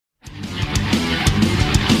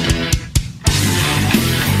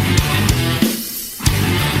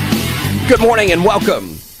Good morning and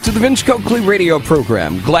welcome to the Vince Coakley radio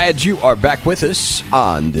program. Glad you are back with us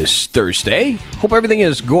on this Thursday. Hope everything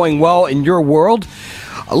is going well in your world.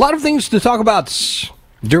 A lot of things to talk about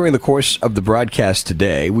during the course of the broadcast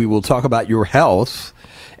today. We will talk about your health,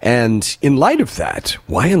 and in light of that,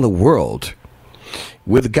 why in the world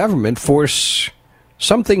would the government force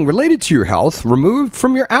something related to your health removed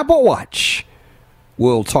from your Apple Watch?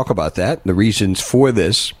 We'll talk about that, the reasons for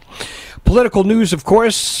this. Political news, of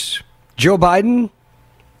course. Joe Biden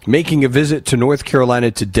making a visit to North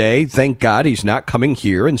Carolina today. Thank God he's not coming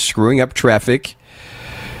here and screwing up traffic.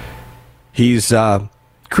 He's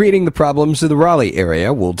creating the problems in the Raleigh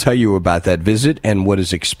area. We'll tell you about that visit and what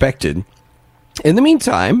is expected. In the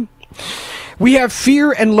meantime, we have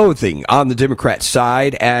fear and loathing on the Democrat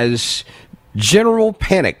side as general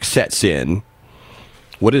panic sets in.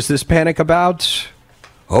 What is this panic about?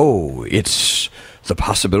 Oh, it's the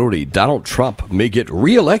possibility Donald Trump may get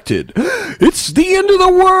reelected. It's the end of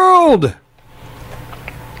the world.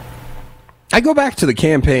 I go back to the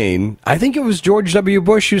campaign. I think it was George W.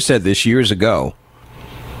 Bush who said this years ago.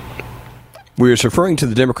 We was referring to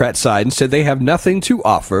the Democrat side and said they have nothing to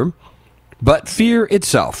offer but fear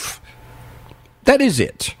itself. That is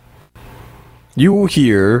it. You will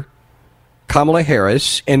hear Kamala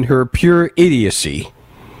Harris and her pure idiocy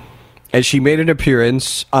as she made an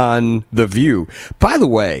appearance on The View. By the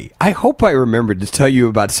way, I hope I remembered to tell you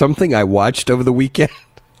about something I watched over the weekend.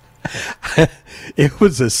 It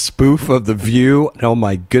was a spoof of The View. And oh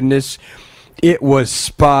my goodness, it was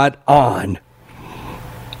spot on.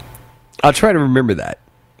 I'll try to remember that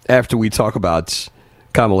after we talk about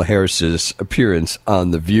Kamala Harris's appearance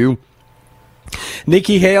on The View.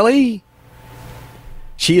 Nikki Haley,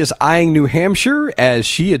 she is eyeing New Hampshire as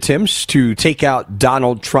she attempts to take out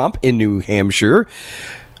Donald Trump in New Hampshire.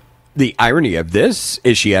 The irony of this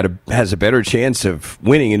is she has a better chance of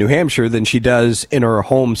winning in New Hampshire than she does in her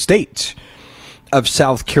home state of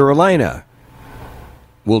South Carolina.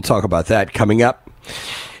 We'll talk about that coming up.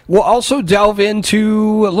 We'll also delve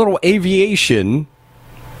into a little aviation.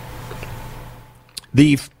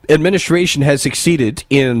 The administration has succeeded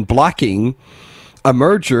in blocking a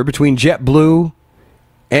merger between JetBlue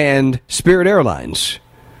and Spirit Airlines.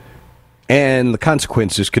 And the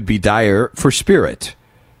consequences could be dire for Spirit.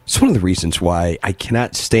 It's one of the reasons why I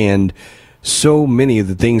cannot stand so many of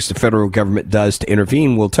the things the federal government does to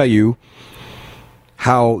intervene. We'll tell you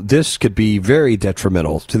how this could be very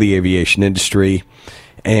detrimental to the aviation industry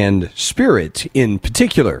and Spirit in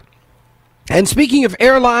particular. And speaking of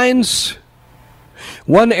airlines,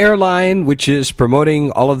 one airline which is promoting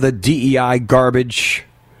all of the DEI garbage,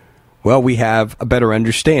 well, we have a better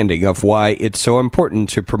understanding of why it's so important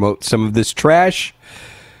to promote some of this trash.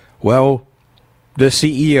 Well, the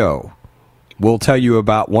CEO will tell you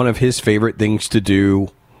about one of his favorite things to do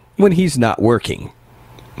when he's not working.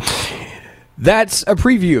 That's a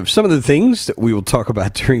preview of some of the things that we will talk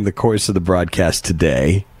about during the course of the broadcast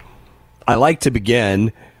today. I like to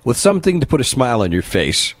begin with something to put a smile on your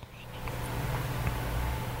face.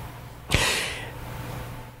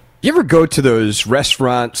 You ever go to those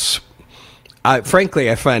restaurants?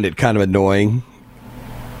 Frankly, I find it kind of annoying.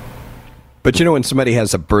 But you know, when somebody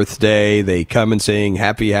has a birthday, they come and sing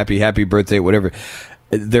happy, happy, happy birthday, whatever.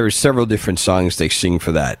 There are several different songs they sing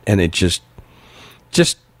for that. And it just,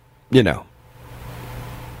 you know,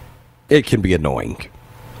 it can be annoying.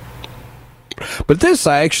 But this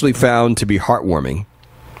I actually found to be heartwarming.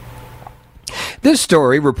 This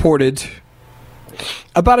story reported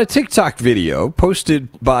about a TikTok video posted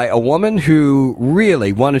by a woman who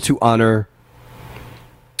really wanted to honor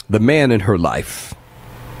the man in her life.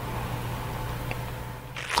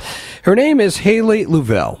 Her name is Haley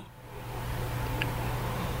Louvel.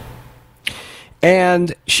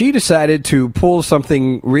 And she decided to pull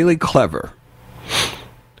something really clever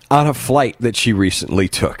on a flight that she recently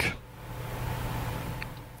took.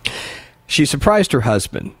 She surprised her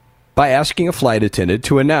husband by asking a flight attendant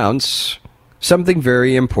to announce something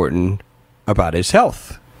very important about his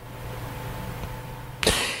health.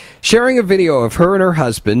 Sharing a video of her and her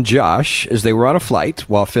husband, Josh, as they were on a flight,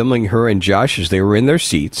 while filming her and Josh as they were in their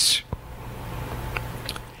seats,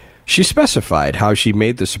 she specified how she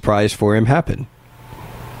made the surprise for him happen.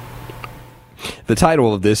 The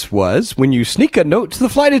title of this was, "When You Sneak a Note to the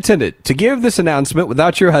Flight Attendant to Give This Announcement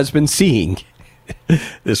Without Your Husband Seeing."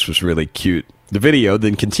 This was really cute. The video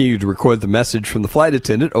then continued to record the message from the flight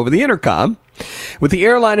attendant over the intercom, with the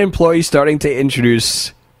airline employee starting to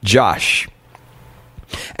introduce Josh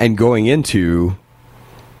and going into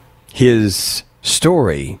his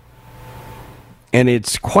story. And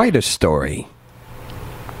it's quite a story.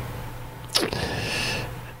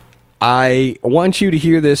 I want you to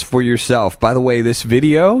hear this for yourself. By the way, this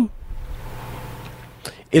video,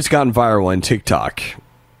 it's gone viral on TikTok.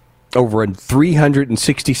 Over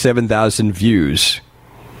 367,000 views.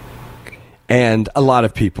 And a lot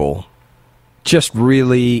of people just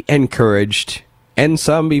really encouraged, and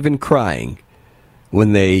some even crying,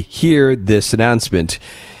 when they hear this announcement.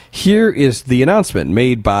 Here is the announcement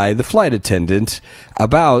made by the flight attendant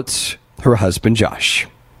about her husband, Josh.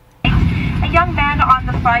 A young man on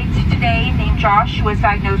the flight today named Josh was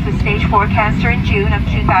diagnosed with stage 4 cancer in June of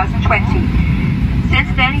 2020.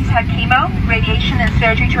 Since then, he's had chemo, radiation, and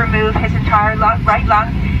surgery to remove his entire right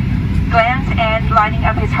lung, glands, and lining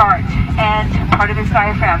of his heart, and part of his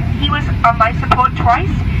diaphragm. He was on life support twice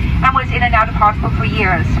and was in and out of hospital for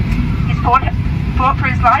years. He's fought for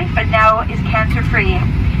his life and now is cancer-free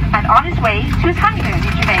and on his way to his honeymoon in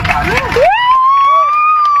Jamaica.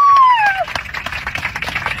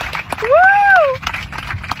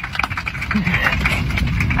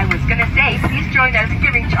 I was going to say, please join us in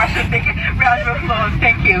giving Josh a big round of applause.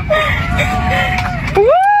 Thank you.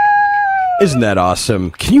 Isn't that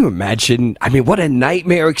awesome? Can you imagine? I mean, what a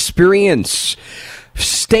nightmare experience.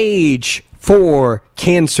 Stage 4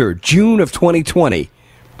 cancer, June of 2020.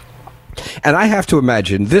 And I have to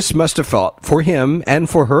imagine this must have felt for him and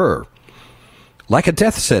for her like a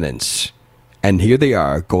death sentence. And here they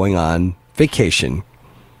are going on vacation,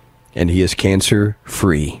 and he is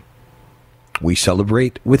cancer-free. We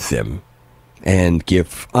celebrate with them and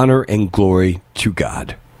give honor and glory to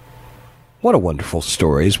God. What a wonderful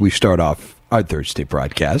story as we start off our Thursday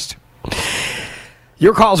broadcast.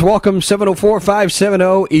 Your calls welcome,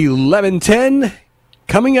 704-570-1110.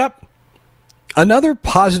 Coming up, another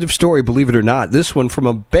positive story, believe it or not, this one from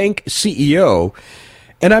a bank CEO.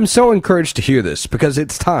 And I'm so encouraged to hear this because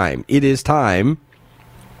it's time. It is time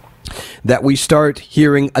that we start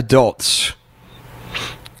hearing adults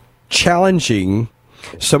challenging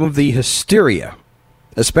some of the hysteria,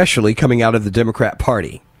 especially coming out of the Democrat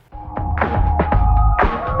Party.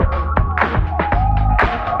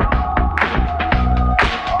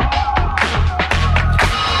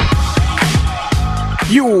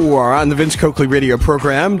 You are on the Vince Coakley radio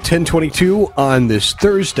program, 1022 on this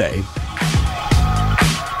Thursday.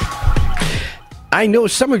 I know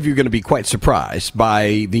some of you are going to be quite surprised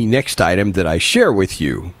by the next item that I share with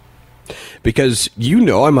you, because you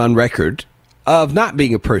know I'm on record of not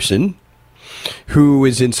being a person who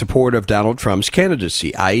is in support of Donald Trump's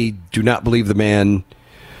candidacy. I do not believe the man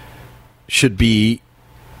should be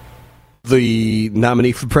the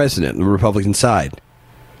nominee for president on the Republican side.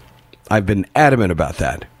 I've been adamant about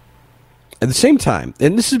that. At the same time,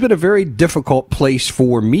 and this has been a very difficult place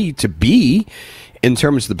for me to be in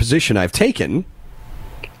terms of the position I've taken,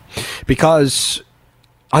 because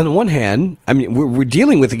on the one hand, I mean, we're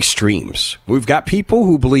dealing with extremes. We've got people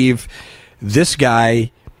who believe this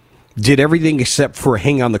guy did everything except for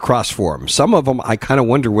hang on the cross for him. Some of them, I kind of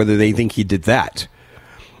wonder whether they think he did that.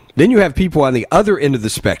 Then you have people on the other end of the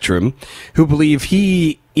spectrum who believe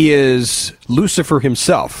he is Lucifer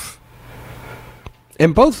himself.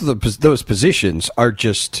 And both of those positions are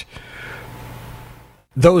just,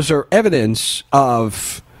 those are evidence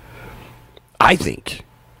of, I think,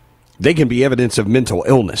 they can be evidence of mental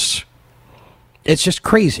illness. It's just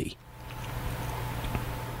crazy.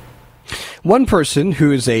 One person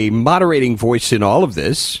who is a moderating voice in all of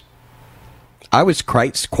this, I was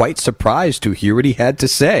quite surprised to hear what he had to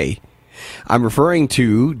say. I'm referring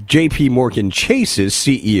to J.P. Morgan Chase's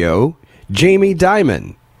CEO, Jamie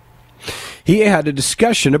Dimon. He had a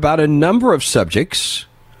discussion about a number of subjects,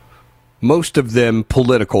 most of them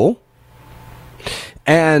political,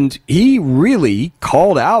 and he really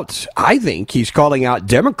called out, I think he's calling out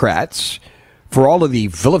Democrats for all of the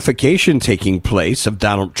vilification taking place of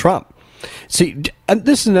Donald Trump. See, and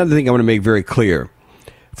this is another thing I want to make very clear.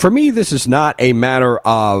 For me, this is not a matter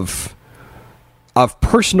of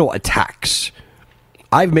personal attacks.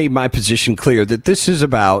 I've made my position clear that this is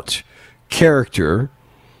about character.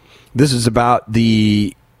 This is about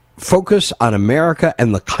the focus on America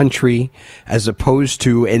and the country as opposed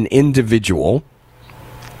to an individual.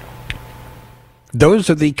 Those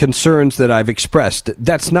are the concerns that I've expressed.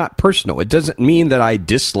 That's not personal. It doesn't mean that I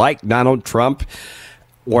dislike Donald Trump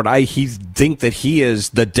or he think that he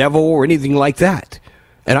is the devil or anything like that.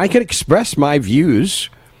 And I can express my views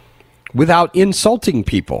without insulting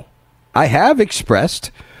people. I have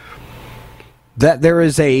expressed that there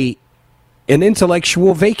is an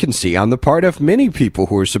intellectual vacancy on the part of many people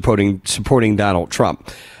who are supporting Donald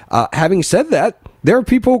Trump. Having said that, there are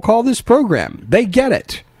people who call this program. They get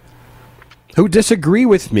it. Who disagree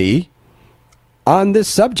with me on this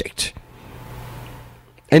subject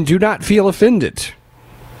and do not feel offended.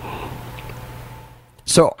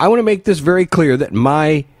 So I want to make this very clear that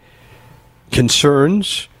my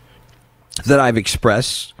concerns that I've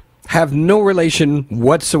expressed have no relation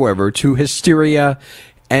whatsoever to hysteria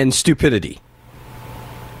and stupidity,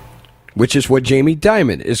 which is what Jamie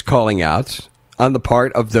Dimon is calling out on the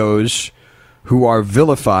part of those who are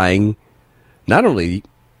vilifying not only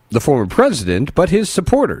the former president, but his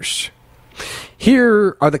supporters.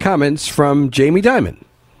 Here are the comments from Jamie Dimon.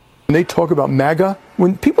 When they talk about MAGA,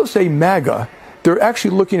 when people say MAGA, they're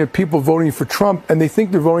actually looking at people voting for Trump, and they think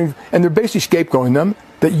they're voting, and they're basically scapegoating them,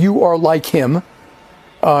 that you are like him.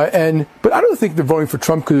 But I don't think they're voting for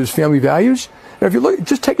Trump because of his family values. And if you look,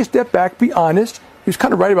 just take a step back, be honest. He was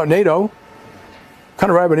kind of right about NATO, kind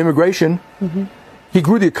of right about immigration. Mm-hmm. He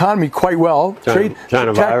grew the economy quite well.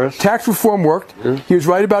 China virus. Tax reform worked. Yeah. He was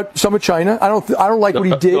right about some of China. I don't like what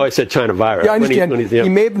he did. No, I said China virus. Yeah, I understand. He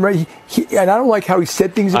may have been right. And I don't like how he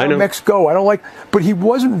said things about Mexico. But he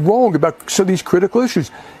wasn't wrong about some of these critical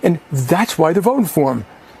issues. And that's why they're voting for him.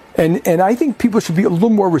 And I think people should be a little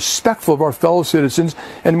more respectful of our fellow citizens.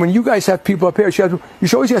 And when you guys have people up here, you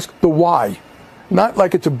should always ask the why. Not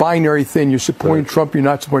like it's a binary thing. You're supporting Trump, you're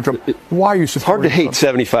not supporting Trump. Why are you supporting Trump? It's hard to hate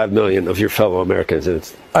 75 million of your fellow Americans.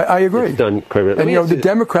 And I agree. It's done criminally. And, the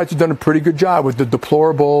Democrats have done a pretty good job with the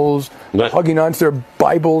deplorables, hugging onto their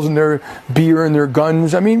Bibles and their beer and their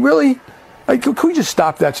guns. I mean, really? Could we just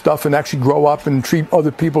stop that stuff and actually grow up and treat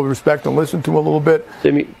other people with respect and listen to them a little bit?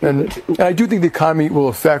 And I do think the economy will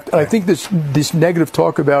affect. And I think this negative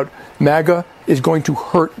talk about MAGA is going to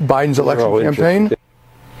hurt Biden's election campaign.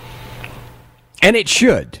 And it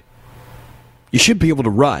should. You should be able to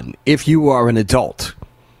run if you are an adult.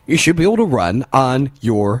 You should be able to run on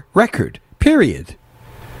your record, period.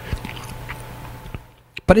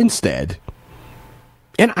 But instead,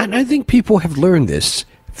 and I think people have learned this,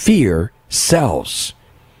 fear sells.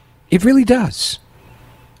 It really does.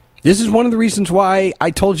 This is one of the reasons why I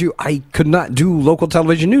told you I could not do local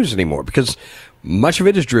television news anymore, because much of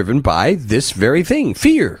it is driven by this very thing,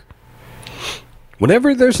 fear.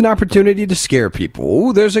 Whenever there's an opportunity to scare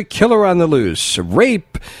people, there's a killer on the loose,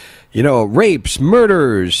 rapes,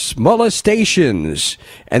 murders, molestations.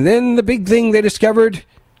 And then the big thing they discovered,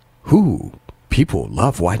 people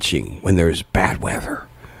love watching when there's bad weather.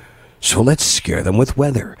 So let's scare them with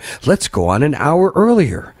weather. Let's go on an hour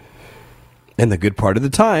earlier. And the good part of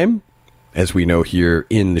the time, as we know here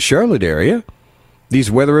in the Charlotte area,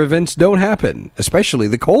 these weather events don't happen, especially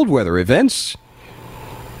the cold weather events.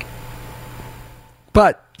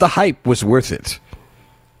 But the hype was worth it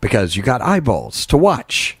because you got eyeballs to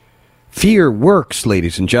watch. Fear works,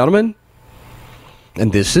 ladies and gentlemen.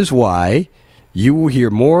 And this is why you will hear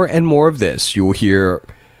more and more of this. You will hear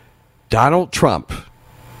Donald Trump,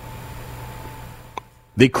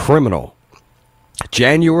 the criminal,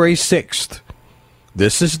 January 6th.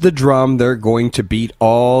 This is the drum they're going to beat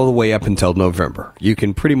all the way up until November. You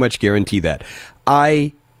can pretty much guarantee that.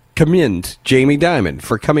 I commend Jamie Dimon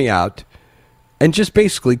for coming out and just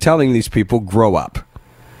basically telling these people, grow up.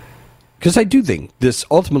 Because I do think this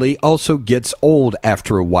ultimately also gets old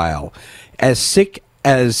after a while. As sick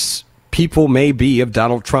as people may be of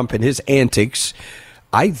Donald Trump and his antics,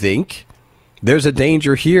 I think there's a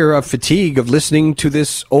danger here of fatigue of listening to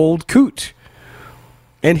this old coot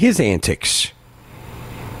and his antics.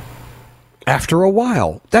 After a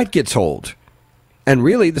while, that gets old. And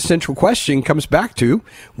really, the central question comes back to,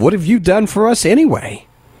 what have you done for us anyway?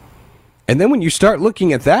 And then when you start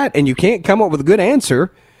looking at that and you can't come up with a good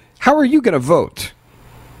answer, how are you going to vote?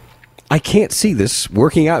 I can't see this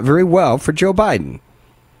working out very well for Joe Biden,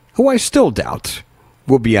 who I still doubt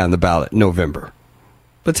will be on the ballot in November.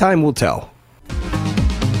 But time will tell.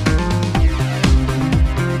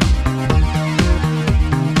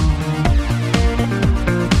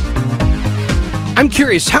 I'm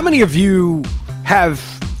curious, how many of you have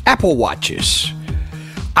Apple Watches?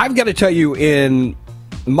 I've got to tell you, in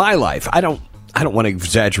my life, I don't want to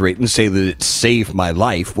exaggerate and say that it saved my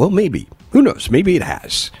life. Well, maybe. Who knows? Maybe it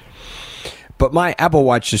has. But my Apple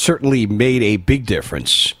Watch has certainly made a big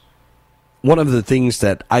difference. One of the things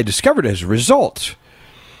that I discovered as a result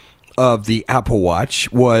of the Apple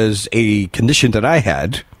Watch was a condition that I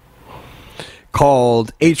had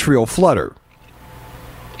called atrial flutter.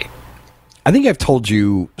 I think I've told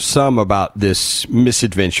you some about this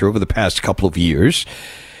misadventure over the past couple of years,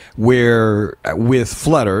 where with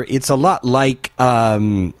flutter, it's a lot like,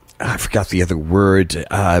 I forgot the other word,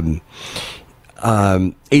 atrial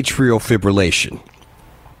fibrillation.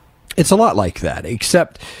 It's a lot like that,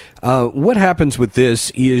 except what happens with this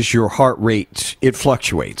is your heart rate, it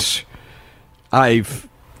fluctuates. I've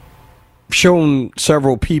shown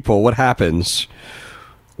several people what happens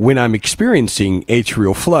when I'm experiencing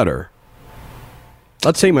atrial flutter.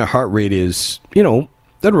 let's say my heart rate is,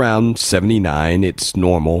 at around 79, it's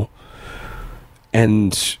normal.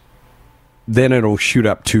 And then it'll shoot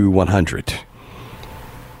up to 100.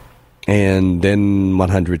 And then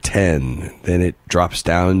 110. Then it drops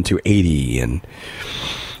down to 80 and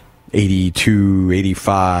 82,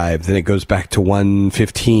 85. Then it goes back to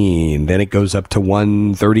 115. Then it goes up to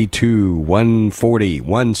 132, 140,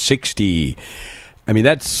 160. I mean,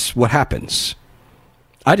 that's what happens.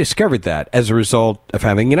 I discovered that as a result of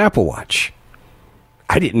having an Apple Watch.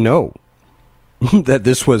 I didn't know that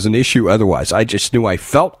this was an issue otherwise. I just knew I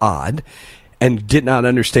felt odd and did not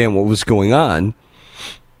understand what was going on.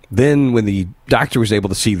 Then when the doctor was able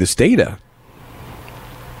to see this data,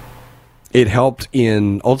 it helped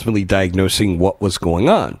in ultimately diagnosing what was going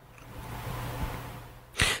on.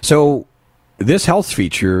 So this health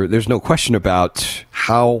feature, there's no question about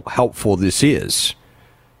how helpful this is.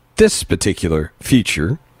 This particular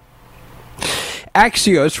feature.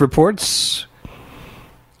 Axios reports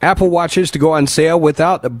Apple Watches to go on sale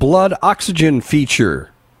without a blood oxygen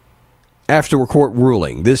feature after a court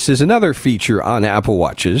ruling. This is another feature on Apple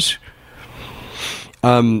Watches.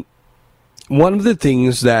 One of the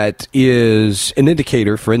things that is an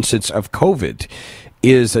indicator, for instance, of COVID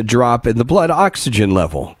is a drop in the blood oxygen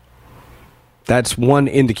level. That's one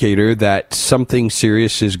indicator that something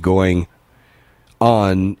serious is going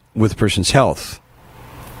on with a person's health.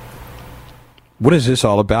 What is this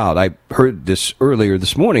all about? I heard this earlier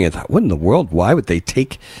this morning. I thought, what in the world? Why would they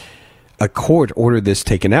take a court order this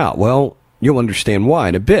taken out? Well, you'll understand why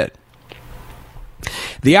in a bit.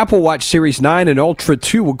 The Apple Watch Series 9 and Ultra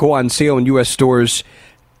 2 will go on sale in U.S. stores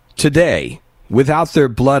today without their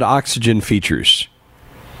blood oxygen features.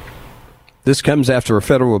 This comes after a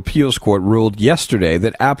federal appeals court ruled yesterday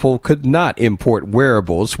that Apple could not import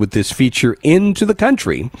wearables with this feature into the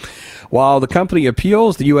country, while the company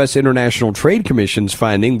appeals the U.S. International Trade Commission's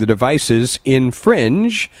finding the devices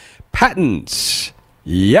infringe patents.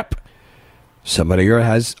 Yep. Somebody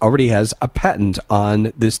already has a patent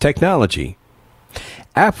on this technology.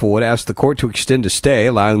 Apple would ask the court to extend a stay,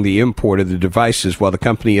 allowing the import of the devices while the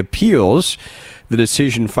company appeals the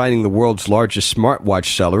decision finding the world's largest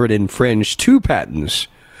smartwatch seller had infringed 2 patents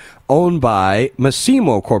owned by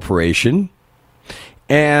Masimo Corporation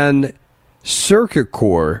and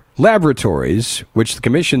Circucore Laboratories, which the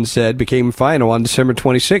commission said became final on December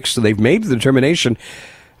 26th. So they've made the determination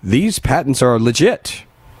these patents are legit.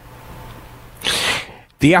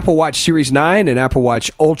 The Apple Watch Series 9 and Apple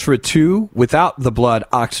Watch Ultra 2 without the blood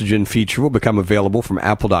oxygen feature will become available from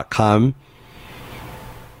apple.com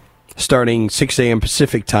starting 6 a.m.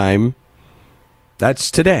 Pacific time.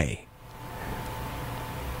 That's today.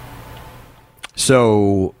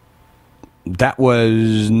 So that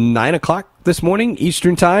was 9 o'clock this morning,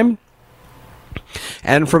 Eastern time.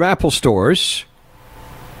 And from Apple stores,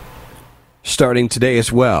 starting today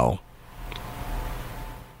as well.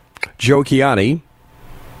 Joe Chiani,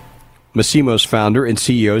 Masimo's founder and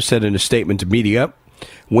CEO, said in a statement to media,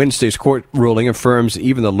 Wednesday's court ruling affirms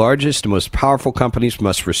even the largest and most powerful companies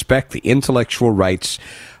must respect the intellectual rights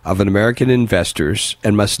of American investors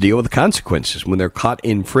and must deal with the consequences when they're caught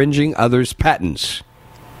infringing others' patents.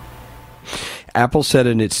 Apple said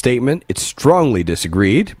in its statement it strongly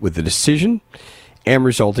disagreed with the decision and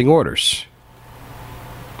resulting orders.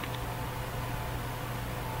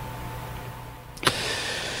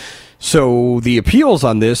 So the appeals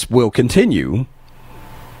on this will continue,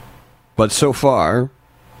 but so far,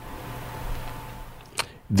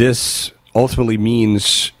 this ultimately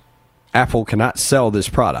means Apple cannot sell this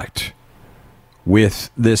product with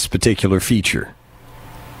this particular feature.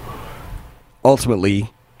 Ultimately,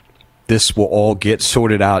 this will all get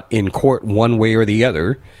sorted out in court one way or the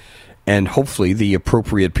other, and hopefully the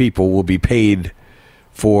appropriate people will be paid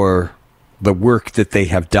for the work that they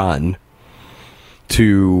have done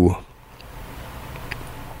to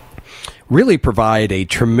really provide a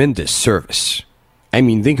tremendous service. I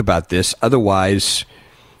mean, think about this. Otherwise,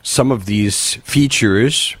 some of these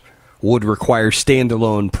features would require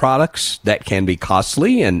standalone products that can be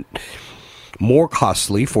costly and more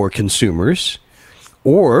costly for consumers,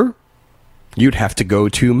 or you'd have to go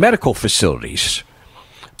to medical facilities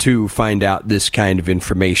to find out this kind of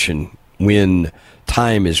information when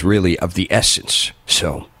time is really of the essence.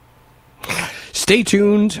 So, stay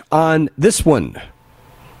tuned on this one.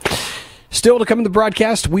 Still to come in the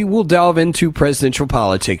broadcast, we will delve into presidential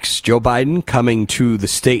politics. Joe Biden coming to the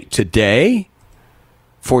state today.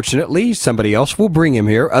 Fortunately, somebody else will bring him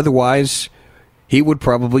here. Otherwise, he would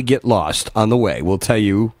probably get lost on the way. We'll tell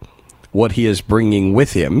you what he is bringing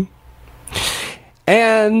with him.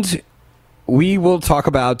 And we will talk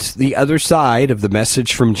about the other side of the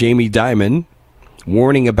message from Jamie Dimon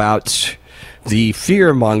warning about the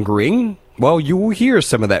fear-mongering. Well, you will hear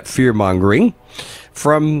some of that fear-mongering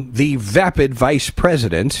from the vapid vice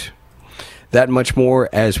president. That and much more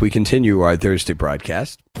as we continue our Thursday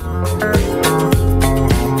broadcast.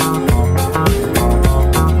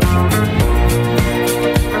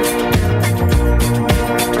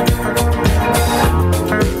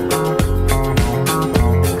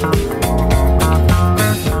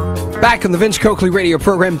 Back on the Vince Coakley radio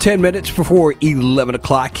program, 10 minutes before 11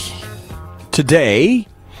 o'clock. Today,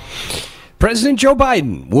 President Joe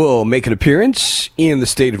Biden will make an appearance in the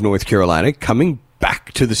state of North Carolina, coming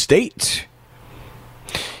back to the state.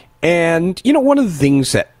 And, you know, one of the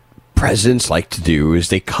things that presidents like to do is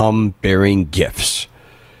they come bearing gifts.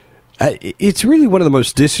 It's really one of the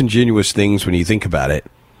most disingenuous things when you think about it,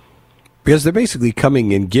 because they're basically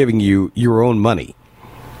coming and giving you your own money.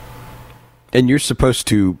 And you're supposed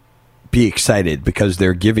to be excited because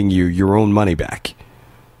they're giving you your own money back.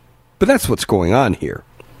 But that's what's going on here.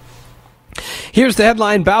 Here's the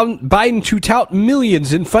headline: Biden to tout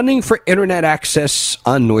millions in funding for internet access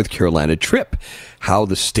on North Carolina trip. How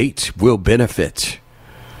the state will benefit.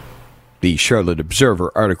 The Charlotte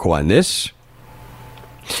Observer article on this.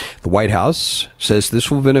 The White House says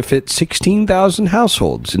this will benefit 16,000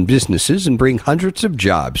 households and businesses and bring hundreds of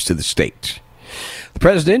jobs to the state. The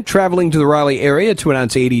president traveling to the Raleigh area to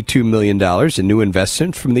announce $82 million in new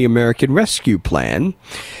investment from the American Rescue Plan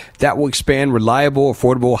that will expand reliable,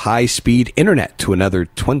 affordable, high-speed internet to another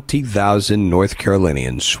 20,000 North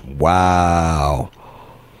Carolinians. Wow.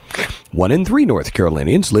 1 in 3 North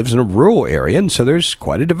Carolinians lives in a rural area, and so there's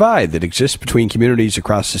quite a divide that exists between communities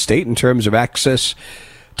across the state in terms of access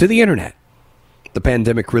to the internet. The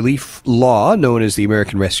pandemic relief law, known as the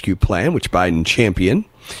American Rescue Plan, which Biden championed,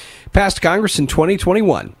 passed Congress in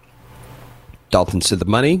 2021. Dalton said the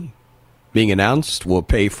money being announced will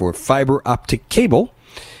pay for fiber optic cable.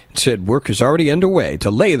 It said work is already underway to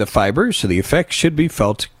lay the fiber, so the effects should be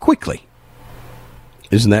felt quickly.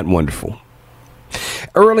 Isn't that wonderful?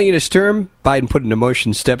 Early in his term, Biden put into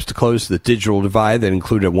motion steps to close the digital divide that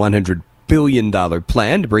included a $100 billion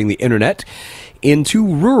plan to bring the internet into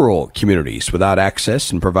rural communities without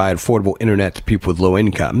access and provide affordable internet to people with low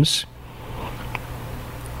incomes.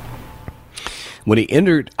 When he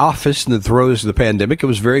entered office in the throes of the pandemic, it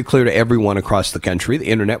was very clear to everyone across the country the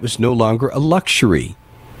internet was no longer a luxury.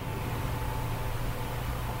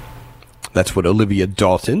 That's what Olivia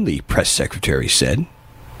Dalton, the press secretary, said.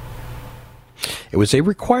 It was a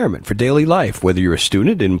requirement for daily life, whether you're a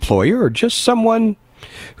student, an employer, or just someone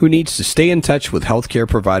who needs to stay in touch with healthcare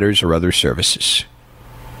providers or other services.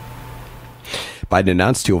 Biden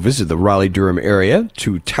announced he'll visit the Raleigh-Durham area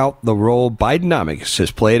to tout the role Bidenomics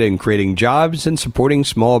has played in creating jobs and supporting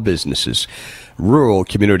small businesses. Rural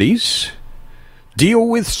communities deal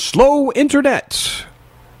with slow internet.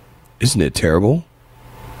 Isn't it terrible?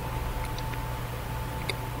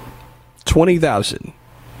 20,000.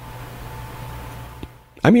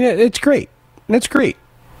 I mean, it's great. That's great.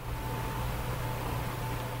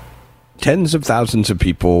 Tens of thousands of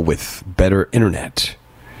people with better internet.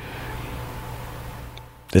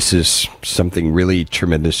 This is something really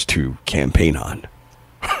tremendous to campaign on.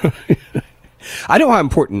 I know how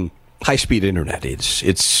important high-speed internet is.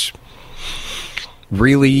 It's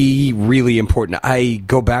really, really important. I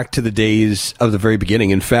go back to the days of the very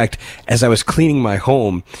beginning. In fact, as I was cleaning my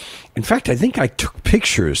home, I think I took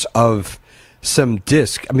pictures of some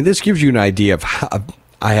disc. I mean, this gives you an idea of how,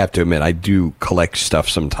 I have to admit, I do collect stuff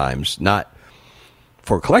sometimes, not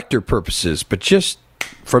for collector purposes, but just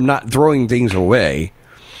from not throwing things away.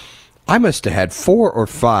 I must have had 4 or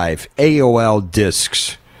 5 AOL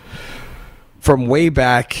discs from way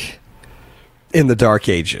back in the dark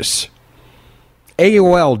ages.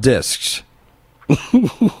 AOL discs.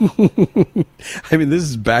 I mean, this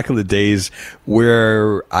is back in the days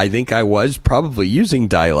where I think I was probably using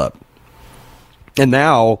dial-up. And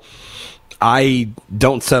now I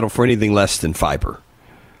don't settle for anything less than fiber.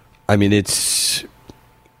 I mean, it's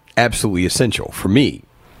absolutely essential for me.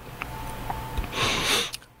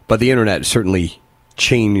 But the internet has certainly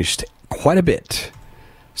changed quite a bit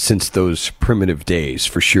since those primitive days,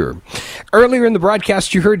 for sure. Earlier in the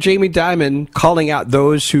broadcast, you heard Jamie Dimon calling out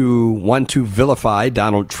those who want to vilify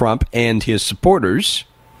Donald Trump and his supporters.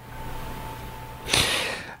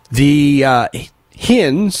 The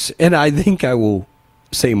hens, and I think I will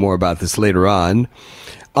say more about this later on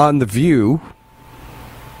The View,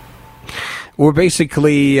 were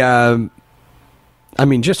basically,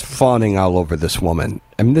 just fawning all over this woman.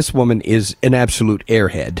 I mean, this woman is an absolute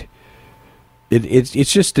airhead.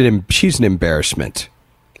 It's just she's an embarrassment.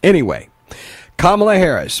 Anyway, Kamala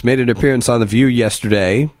Harris made an appearance on The View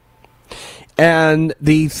yesterday, And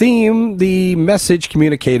the message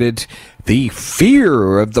communicated the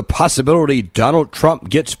fear of the possibility Donald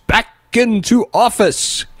Trump gets back into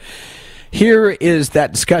office. Here is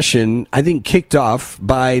that discussion, I think, kicked off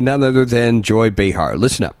by none other than Joy Behar.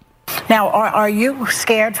 Listen up. Now, are you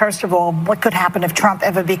scared, first of all, what could happen if Trump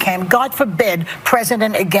ever became, God forbid,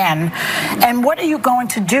 president again? And what are you going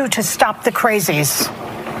to do to stop the crazies?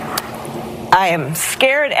 I am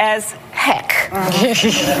scared as heck,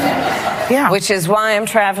 Yeah. which is why I'm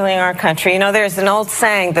traveling our country. You know, there's an old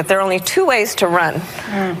saying that there are only two ways to run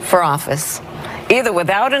for office, either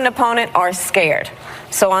without an opponent or scared.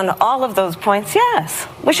 So on all of those points, yes,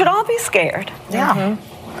 we should all be scared. Yeah.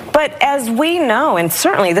 But as we know, and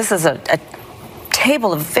certainly this is a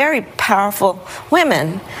table of very powerful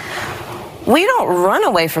women, we don't run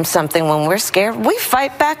away from something when we're scared. We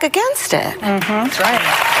fight back against it. That's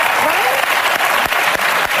right.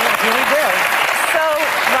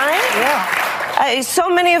 So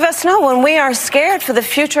many of us know when we are scared for the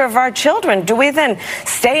future of our children, do we then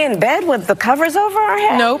stay in bed with the covers over our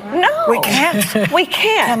head? Nope. No. We can't. We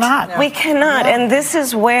can't. Cannot. We cannot. No. And this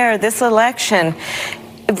is where this election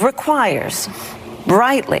requires,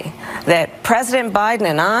 rightly, that President Biden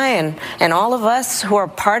and I and all of us who are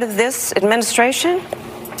part of this administration,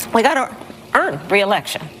 we got to earn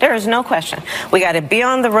re-election. There is no question. We got to be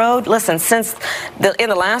on the road. Listen, in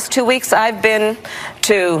the last 2 weeks, I've been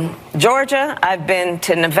to Georgia, I've been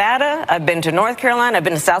to Nevada, I've been to North Carolina, I've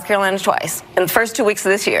been to South Carolina twice in the first 2 weeks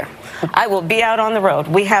of this year. I will be out on the road.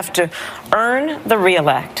 We have to earn the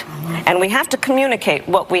re-elect. And we have to communicate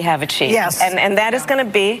what we have achieved. Yes. And that is going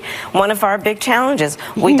to be one of our big challenges.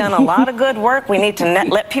 We've done a lot of good work. We need to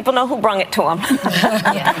let people know who brung it to them.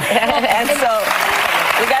 And so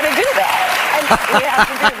we got to do that. We have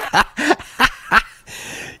to do that.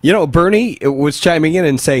 You know, Bernie was chiming in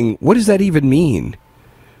and saying, what does that even mean?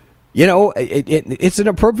 You know, it's an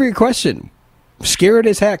appropriate question. Scared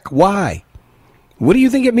as heck. Why? What do you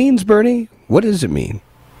think it means, Bernie? What does it mean?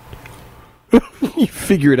 You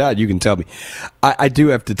figure it out. You can tell me. I do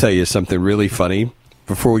have to tell you something really funny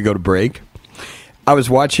before we go to break.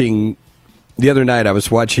 The other night, I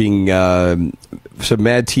was watching some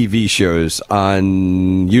Mad TV shows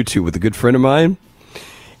on YouTube with a good friend of mine.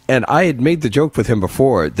 And I had made the joke with him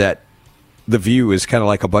before that The View is kind of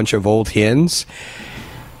like a bunch of old hens.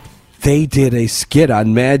 They did a skit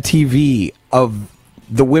on Mad TV of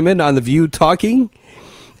the women on The View talking.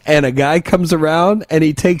 And a guy comes around and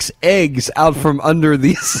he takes eggs out from under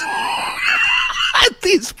these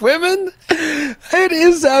these women. It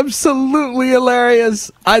is absolutely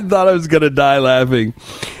hilarious. I thought I was going to die laughing.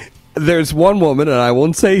 There's one woman, and I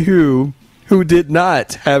won't say who did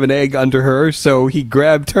not have an egg under her, so he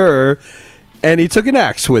grabbed her and he took an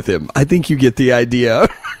axe with him. I think you get the idea.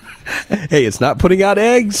 Hey, it's not putting out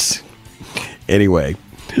eggs. Anyway.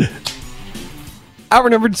 Hour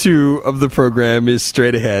number 2 of the program is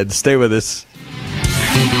straight ahead. Stay with us.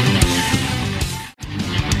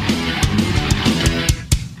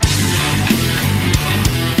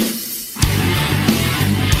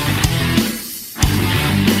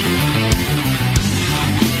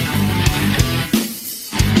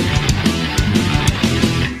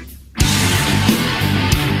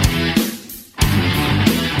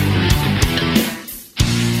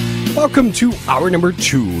 Welcome to hour number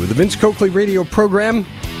 2 of the Vince Coakley radio program.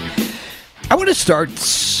 I want to start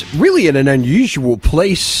really in an unusual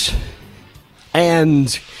place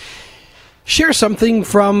and share something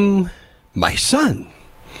from my son,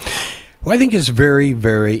 who I think is very,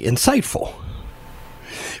 very insightful.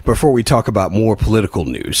 Before we talk about more political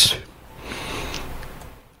news,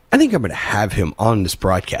 I think I'm going to have him on this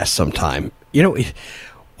broadcast sometime. You know,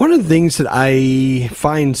 one of the things that I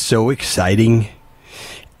find so exciting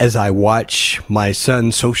as I watch my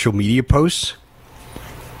son's social media posts,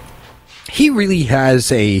 he really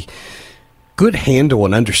has a good handle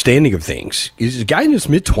and understanding of things. He's a guy in his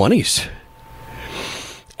mid-20s.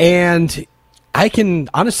 And I can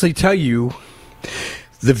honestly tell you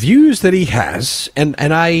the views that he has, and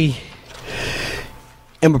I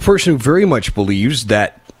am a person who very much believes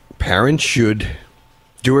that parents should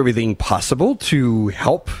do everything possible to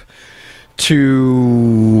help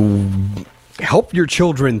your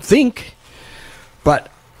children think,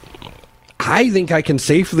 but I think I can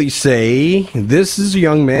safely say this is a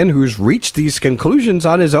young man who's reached these conclusions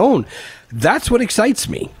on his own. That's what excites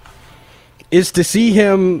me, is to see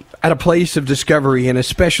him at a place of discovery, and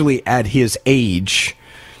especially at his age,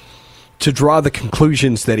 to draw the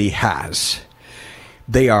conclusions that he has.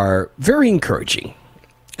 They are very encouraging.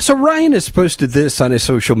 So Ryan has posted this on his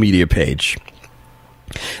social media page.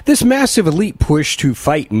 This massive elite push to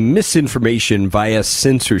fight misinformation via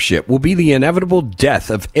censorship will be the inevitable death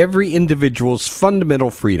of every individual's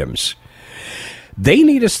fundamental freedoms. They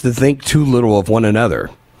need us to think too little of one another,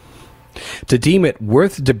 to deem it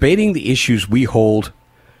worth debating the issues we hold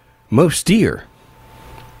most dear.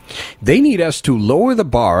 They need us to lower the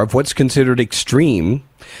bar of what's considered extreme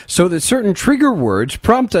so that certain trigger words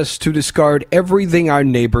prompt us to discard everything our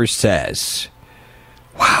neighbor says.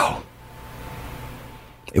 Wow.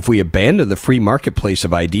 If we abandon the free marketplace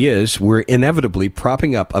of ideas, we're inevitably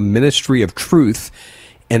propping up a ministry of truth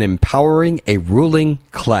and empowering a ruling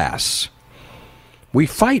class. We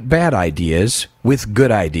fight bad ideas with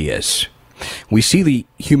good ideas. We see the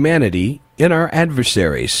humanity in our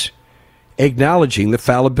adversaries, acknowledging the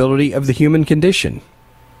fallibility of the human condition.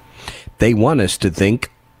 They want us to think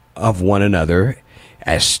of one another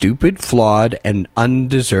as stupid, flawed, and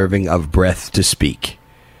undeserving of breath to speak.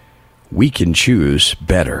 We can choose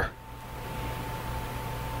better.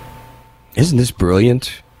 Isn't this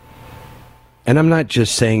brilliant? And I'm not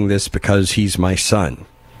just saying this because he's my son.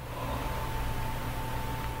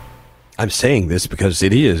 I'm saying this because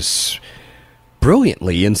it is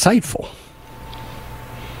brilliantly insightful.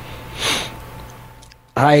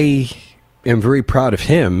 I am very proud of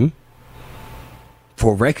him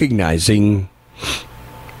for recognizing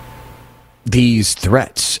these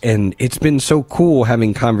threats, and it's been so cool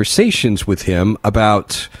having conversations with him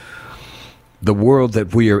about the world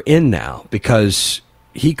that we are in now, because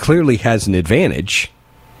he clearly has an advantage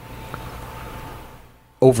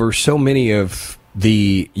over so many of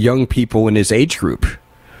the young people in his age group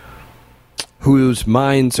whose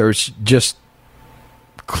minds are just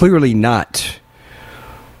clearly not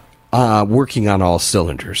working on all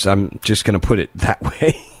cylinders. I'm just going to put it that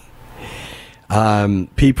way.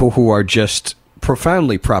 People who are just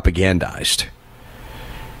profoundly propagandized.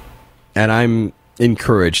 And I'm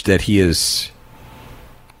encouraged that he is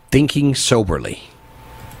thinking soberly.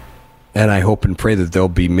 And I hope and pray that there'll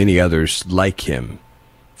be many others like him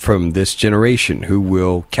from this generation who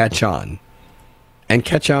will catch on. And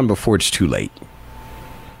catch on before it's too late.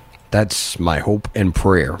 That's my hope and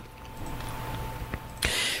prayer.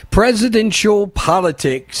 Presidential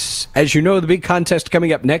politics. As you know, the big contest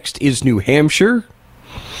coming up next is New Hampshire.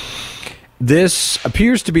 This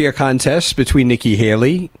appears to be a contest between Nikki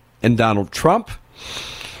Haley and Donald Trump.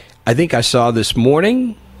 I think I saw this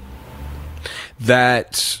morning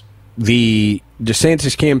that the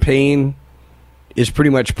DeSantis campaign is pretty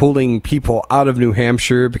much pulling people out of New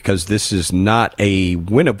Hampshire because this is not a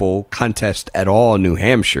winnable contest at all in New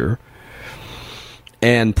Hampshire,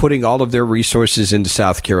 and putting all of their resources into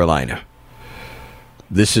South Carolina.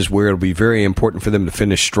 This is where it'll be very important for them to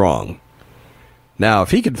finish strong. Now,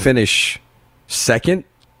 if he could finish second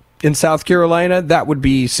in South Carolina, that would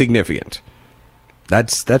be significant.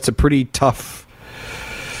 That's a pretty tough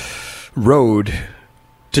road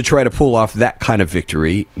to try to pull off that kind of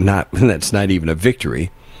victory. That's not even a victory.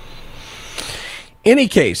 Any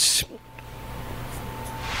case,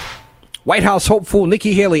 White House hopeful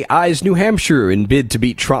Nikki Haley eyes New Hampshire in bid to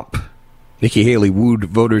beat Trump. Nikki Haley wooed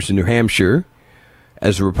voters in New Hampshire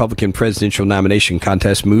as the Republican presidential nomination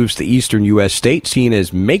contest moves to eastern U.S. state, seen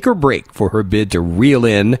as make or break for her bid to reel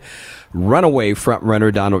in runaway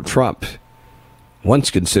frontrunner Donald Trump. Once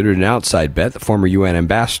considered an outside bet, the former UN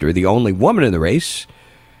ambassador, the only woman in the race,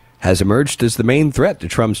 has emerged as the main threat to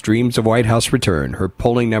Trump's dreams of White House return. Her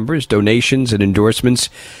polling numbers, donations, and endorsements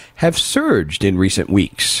have surged in recent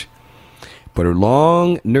weeks. But her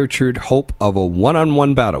long-nurtured hope of a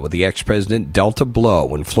one-on-one battle with the ex-president dealt a blow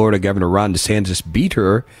when Florida Governor Ron DeSantis beat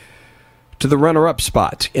her to the runner-up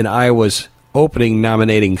spot in Iowa's opening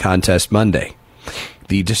nominating contest Monday.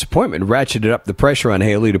 The disappointment ratcheted up the pressure on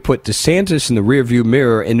Haley to put DeSantis in the rearview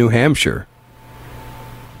mirror in New Hampshire,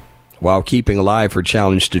 while keeping alive her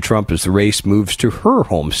challenge to Trump as the race moves to her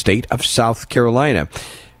home state of South Carolina.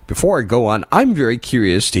 Before I go on, I'm very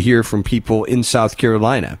curious to hear from people in South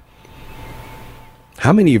Carolina.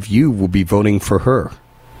 How many of you will be voting for her?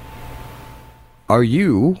 Are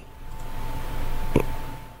you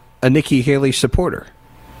a Nikki Haley supporter?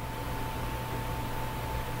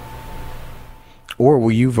 Or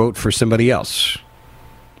will you vote for somebody else?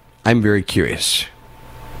 I'm very curious.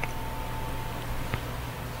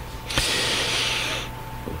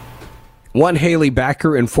 One Haley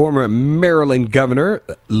backer and former Maryland Governor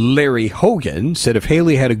Larry Hogan said if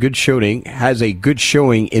Haley has a good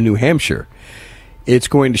showing in New Hampshire, it's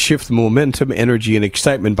going to shift the momentum, energy, and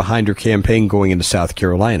excitement behind her campaign going into South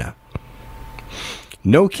Carolina.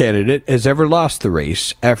 No candidate has ever lost the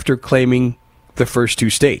race after claiming the first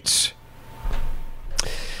two states.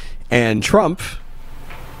 And Trump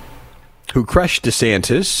who crushed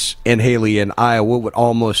DeSantis and Haley in Iowa, would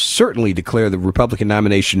almost certainly declare the Republican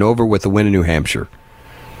nomination over with a win in New Hampshire.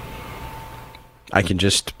 I can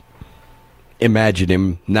just imagine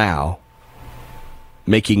him now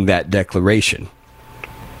making that declaration.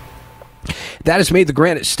 That has made the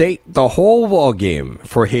Granite State the whole ball game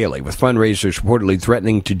for Haley, with fundraisers reportedly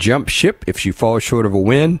threatening to jump ship if she falls short of a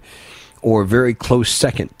win or a very close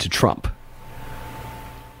second to Trump.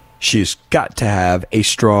 She's got to have a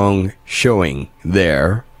strong showing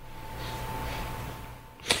there.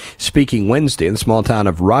 Speaking Wednesday in the small town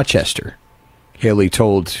of Rochester, Haley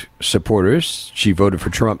told supporters she voted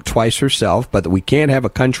for Trump twice herself, but that we can't have a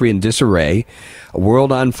country in disarray, a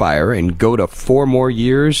world on fire, and go to 4 more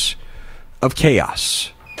years of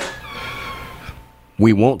chaos.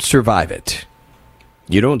 We won't survive it.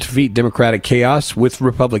 You don't defeat Democratic chaos with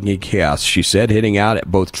Republican chaos, she said, hitting out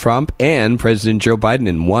at both Trump and President Joe Biden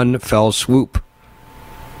in one fell swoop.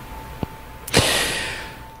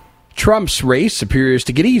 Trump's race appears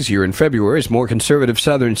to get easier in February as more conservative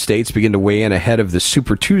southern states begin to weigh in ahead of the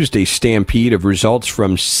Super Tuesday stampede of results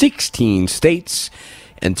from 16 states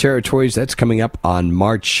and territories. That's coming up on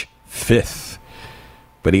March 5th.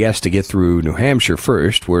 But he has to get through New Hampshire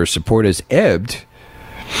first, where support has ebbed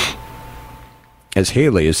as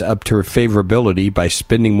Haley has upped her favorability by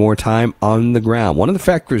spending more time on the ground. One of the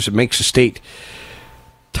factors that makes the state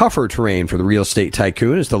tougher terrain for the real estate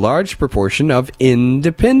tycoon is the large proportion of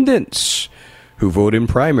independents who vote in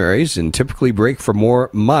primaries and typically break for more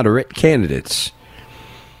moderate candidates.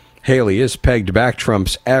 Haley has pegged back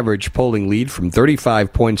Trump's average polling lead from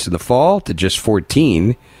 35 points in the fall to just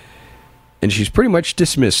 14, and she's pretty much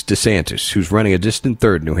dismissed DeSantis, who's running a distant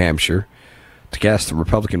third in New Hampshire, to cast the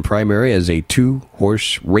Republican primary as a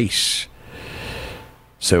 2-horse race.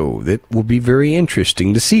 So it will be very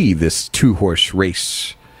interesting to see this 2-horse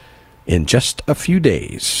race in just a few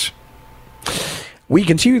days. We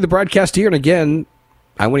continue the broadcast here, and again,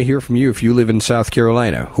 I want to hear from you if you live in South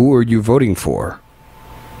Carolina. Who are you voting for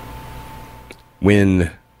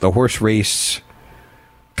when the horse race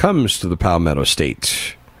comes to the Palmetto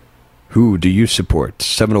State? Who do you support?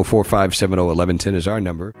 704-570-1110 is our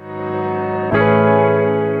number.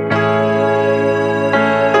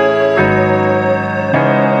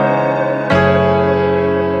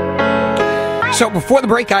 So before the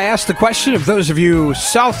break, I asked the question of those of you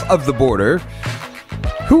south of the border,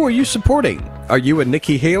 who are you supporting? Are you a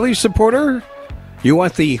Nikki Haley supporter? You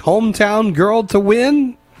want the hometown girl to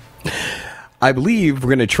win? I believe we're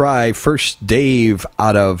going to try first Dave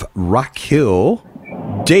out of Rock Hill.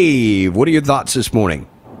 Dave, what are your thoughts this morning?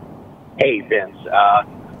 Hey, Vince.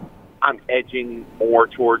 I'm edging more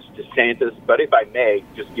towards DeSantis, but if I may,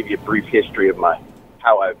 just give you a brief history of my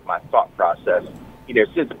thought process. You know,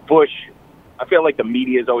 since Bush, I feel like the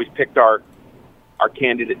media has always picked our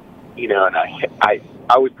candidate. You know, and I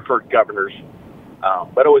always preferred governors,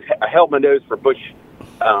 but always I held my nose for Bush,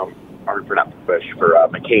 or for not for Bush, for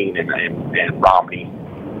McCain and Romney,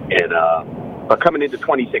 and but coming into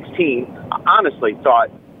 2016, I honestly thought,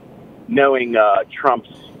 knowing Trump's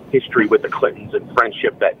history with the Clintons and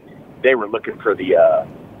friendship, that they were looking for the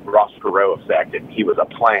Ross Perot effect, and he was a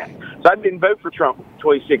plan. So I didn't vote for Trump in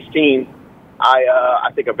 2016.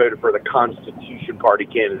 I think I voted for the Constitution Party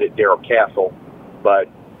candidate, Darrell Castle, but,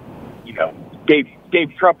 you know, gave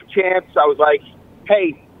Trump a chance. I was like,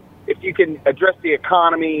 hey, if you can address the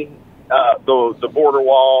economy, the border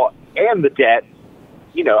wall, and the debt,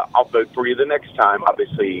 you know, I'll vote for you the next time.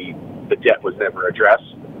 Obviously, the debt was never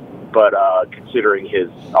addressed, but considering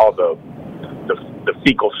all the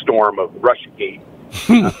fecal storm of Russiagate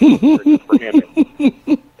for him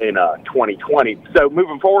in 2020. So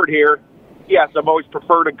moving forward here, yes, I've always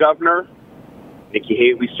preferred a governor. Nikki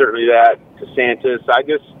Haley, certainly that. DeSantis.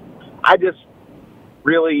 I just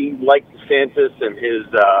really like DeSantis and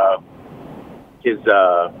his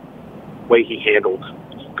way he handled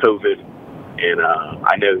COVID. And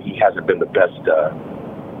I know he hasn't been the best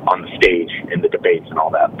on the stage in the debates and all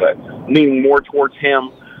that, but leaning more towards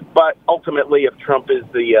him. But ultimately, if Trump is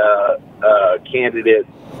the candidate,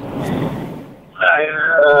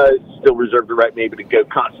 I still reserve the right maybe to go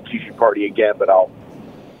Constitution Party again, but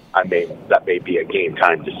that may be a game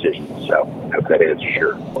time decision. So I hope that answers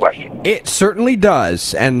your question. It certainly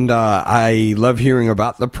does, and I love hearing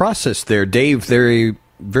about the process there. Dave, very,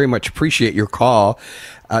 very much appreciate your call.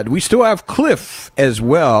 We still have Cliff as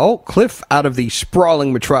well. Cliff out of the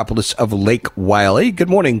sprawling metropolis of Lake Wylie. Good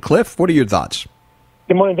morning, Cliff. What are your thoughts?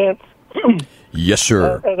 Good morning, Vince. Yes,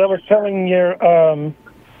 sir. As I was telling your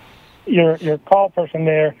call person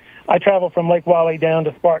there, I travel from Lake Wylie down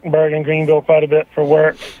to Spartanburg and Greenville quite a bit for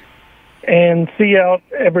work and see out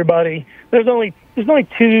everybody. There's only there's only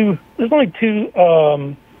two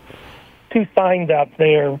signs out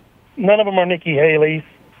there. None of them are Nikki Haley's.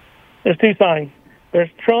 There's two signs. There's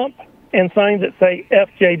Trump and signs that say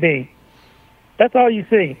FJB. That's all you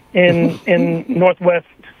see in Northwest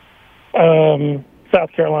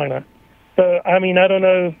South Carolina. So, I mean, I don't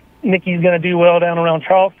know if Nikki's going to do well down around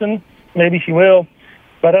Charleston. Maybe she will.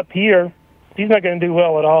 But up here, she's not going to do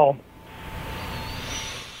well at all.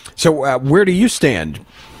 So where do you stand?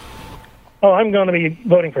 Oh, I'm going to be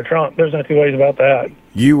voting for Trump. There's no two ways about that.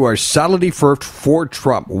 You are solidly for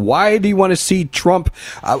Trump. Why do you want to see Trump?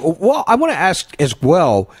 Well, I want to ask as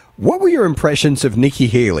well, what were your impressions of Nikki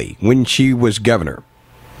Haley when she was governor?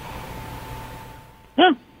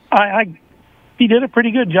 Yeah, she did a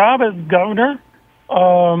pretty good job as governor.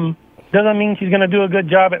 Doesn't mean she's going to do a good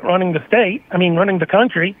job at running the state. I mean, running the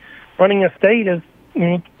country. Running a state is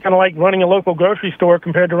kind of like running a local grocery store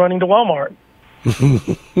compared to running to Walmart.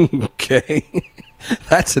 Okay.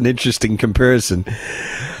 That's an interesting comparison.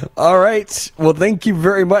 All right. Well, thank you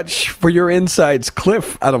very much for your insights,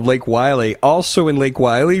 Cliff, out of Lake Wiley. Also in Lake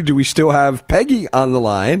Wiley, do we still have Peggy on the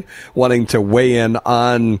line wanting to weigh in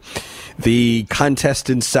on the contest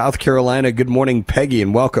in South Carolina? Good morning, Peggy,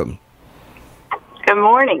 and welcome. Good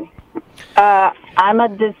morning. I'm a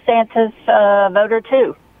DeSantis voter,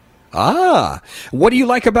 too. Ah. What do you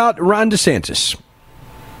like about Ron DeSantis?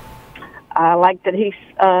 I like that he's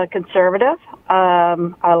conservative.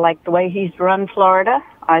 I like the way he's run Florida.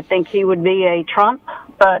 I think he would be a Trump,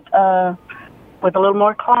 but with a little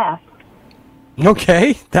more class.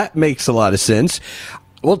 Okay, that makes a lot of sense.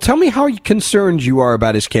 Well, tell me how concerned you are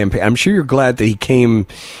about his campaign. I'm sure you're glad that he came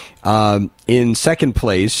in second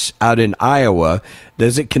place out in Iowa.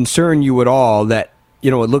 Does it concern you at all that,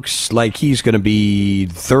 it looks like he's going to be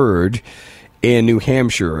third in New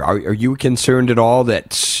Hampshire? Are you concerned at all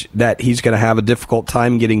that he's going to have a difficult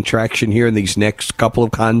time getting traction here in these next couple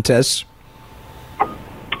of contests?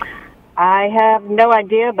 I have no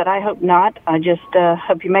idea, but I hope not. I just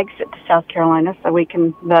hope he makes it to South Carolina so we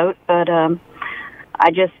can vote. But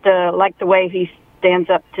I just like the way he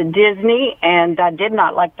stands up to Disney, and I did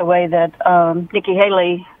not like the way that Nikki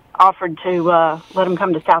Haley offered to let him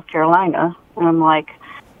come to South Carolina. And I'm like,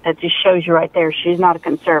 that just shows you right there she's not a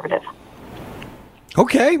conservative.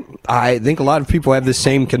 Okay. I think a lot of people have the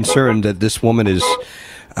same concern that this woman is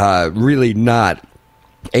really not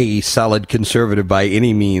a solid conservative by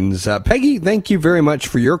any means. Peggy, thank you very much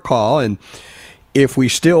for your call. And if we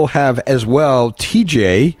still have as well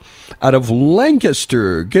TJ out of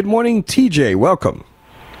Lancaster. Good morning, TJ. Welcome.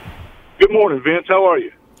 Good morning, Vince. How are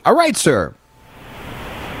you? All right, sir.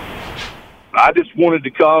 I just wanted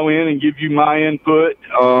to call in and give you my input.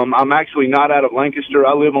 I'm actually not out of Lancaster.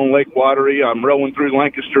 I live on Lake Watery. I'm rolling through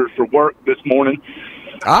Lancaster for work this morning.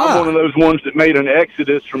 I'm one of those ones that made an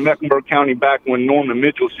exodus from Mecklenburg County back when Norman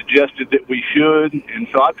Mitchell suggested that we should, and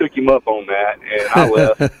so I took him up on that, and I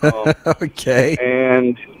left. Okay.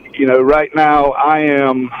 And, right now I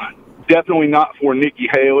am definitely not for Nikki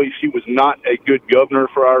Haley. She was not a good governor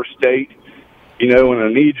for our state. In a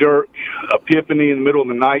knee-jerk epiphany in the middle of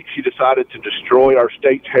the night, she decided to destroy our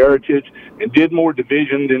state's heritage and did more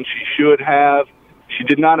division than she should have. She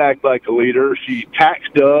did not act like a leader. She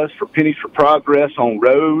taxed us for pennies for progress on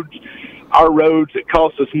roads. Our roads that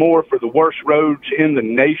cost us more for the worst roads in the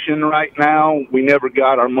nation right now. We never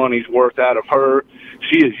got our money's worth out of her.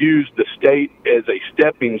 She has used the state as a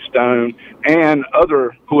stepping stone and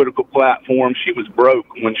other political platforms. She was broke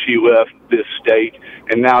when she left this state,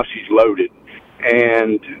 and now she's loaded.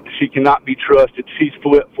 And she cannot be trusted. She's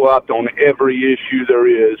flip-flopped on every issue there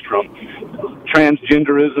is, from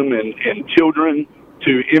transgenderism and children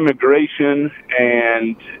to immigration,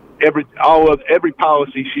 and every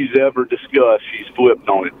policy she's ever discussed, she's flipped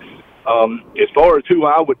on it. As far as who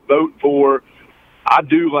I would vote for, I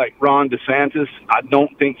do like Ron DeSantis. I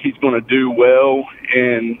don't think he's going to do well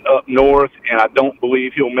up north, and I don't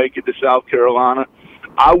believe he'll make it to South Carolina.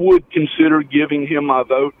 I would consider giving him my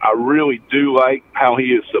vote. I really do like how he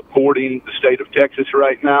is supporting the state of Texas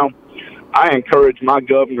right now. I encourage my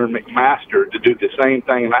governor, McMaster, to do the same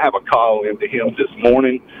thing, and I have a call into him this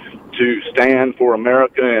morning to stand for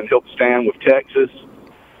America and help stand with Texas.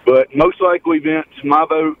 But most likely, Vince, my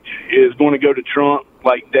vote is going to go to Trump.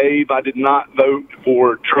 Like Dave, I did not vote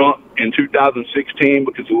for Trump in 2016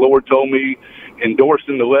 because the Lord told me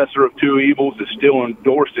endorsing the lesser of two evils is still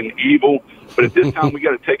endorsing evil. But at this time, we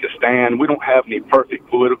got to take a stand. We don't have any perfect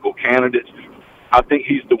political candidates. I think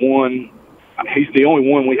he's the one. He's the only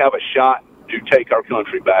one we have a shot to take our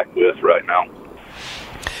country back with right now.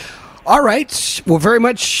 All right. Well, very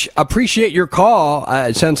much appreciate your call.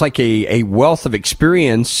 It sounds like a wealth of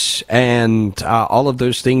experience, and all of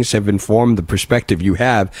those things have informed the perspective you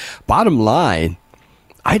have. Bottom line,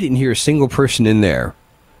 I didn't hear a single person in there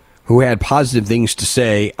who had positive things to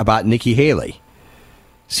say about Nikki Haley.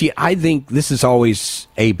 See, I think this is always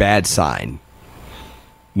a bad sign.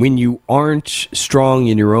 When you aren't strong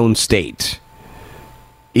in your own state,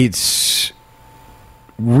 it's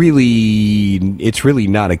really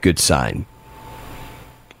not a good sign.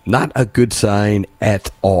 Not a good sign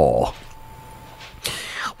at all.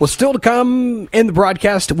 Well, still to come in the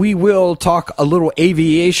broadcast, we will talk a little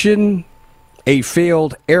aviation, a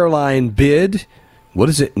failed airline bid. What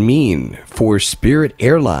does it mean for Spirit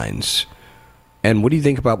Airlines? And what do you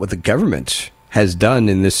think about what the government has done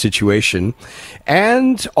in this situation?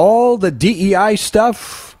 And all the DEI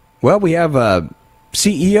stuff. Well, we have a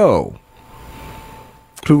CEO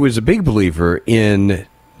who is a big believer in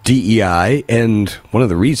DEI, and one of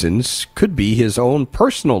the reasons could be his own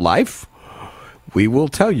personal life. We will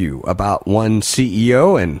tell you about one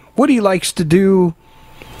CEO and what he likes to do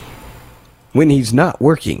when he's not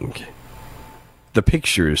working. The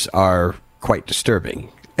pictures are quite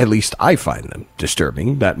disturbing. At least I find them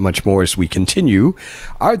disturbing. That much more as we continue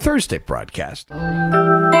our Thursday broadcast.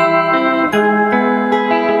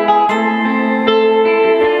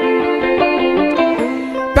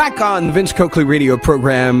 Back on the Vince Coakley radio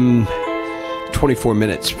program, 24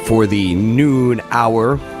 minutes for the noon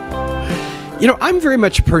hour. You know, I'm very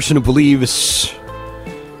much a person who believes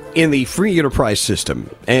in the free enterprise system.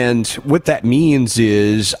 And what that means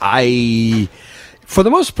is for the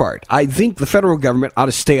most part, I think the federal government ought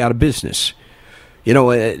to stay out of business. You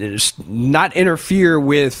know, not interfere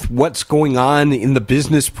with what's going on in the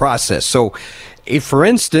business process. So if, for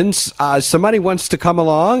instance, somebody wants to come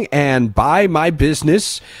along and buy my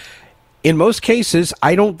business, in most cases,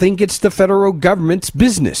 I don't think it's the federal government's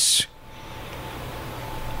business.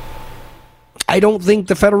 I don't think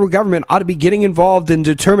the federal government ought to be getting involved in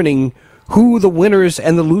determining who the winners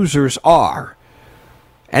and the losers are,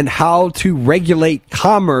 and how to regulate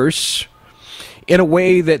commerce in a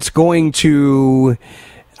way that's going to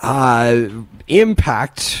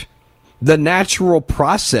impact the natural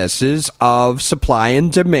processes of supply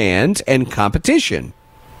and demand and competition.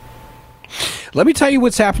 Let me tell you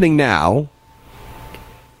what's happening now.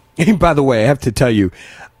 And by the way, I have to tell you,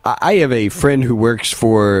 I have a friend who works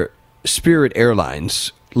for Spirit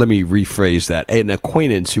Airlines. Let me rephrase that. An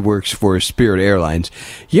acquaintance who works for Spirit Airlines.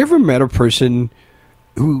 You ever met a person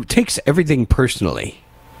who takes everything personally?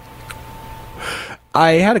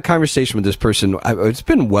 I had a conversation with this person. It's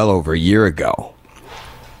been well over a year ago.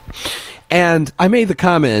 And I made the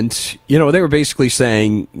comment, you know, they were basically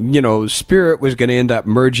saying, you know, Spirit was going to end up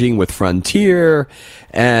merging with Frontier,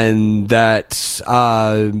 and that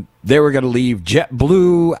they were going to leave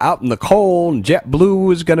JetBlue out in the cold, and JetBlue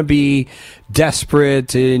was going to be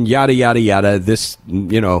desperate, and yada, yada, yada. This,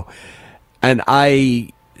 you know, and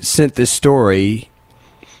I sent this story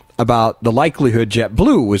about the likelihood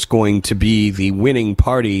JetBlue was going to be the winning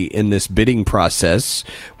party in this bidding process,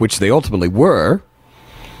 which they ultimately were.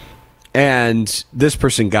 And this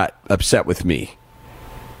person got upset with me.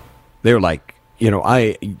 They were like, you know,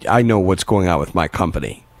 I know what's going on with my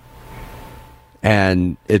company.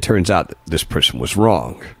 And it turns out that this person was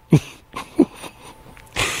wrong.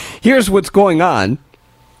 Here's what's going on.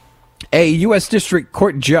 A U.S. District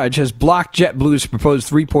Court judge has blocked JetBlue's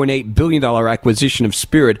proposed $3.8 billion acquisition of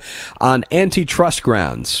Spirit on antitrust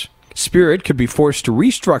grounds. Spirit could be forced to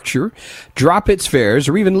restructure, drop its fares,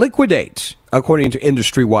 or even liquidate, according to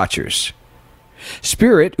industry watchers.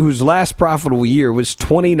 Spirit, whose last profitable year was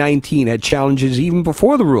 2019, had challenges even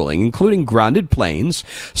before the ruling, including grounded planes,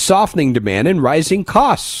 softening demand, and rising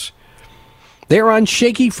costs. They are on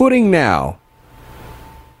shaky footing now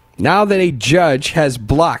that a judge has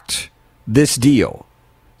blocked this deal.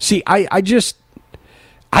 See, I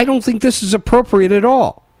don't think this is appropriate at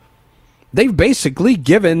all. They've basically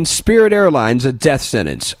given Spirit Airlines a death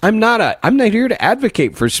sentence. I'm not here to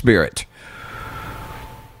advocate for Spirit.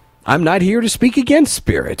 I'm not here to speak against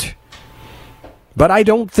Spirit. But I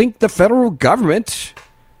don't think the federal government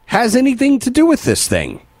has anything to do with this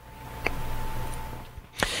thing.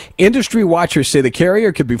 Industry watchers say the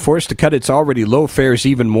carrier could be forced to cut its already low fares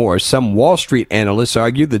even more. Some Wall Street analysts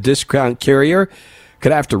argue the discount carrier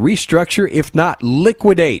could have to restructure, if not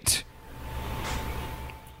liquidate.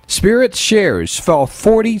 Spirit's shares fell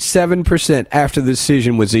 47% after the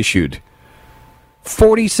decision was issued.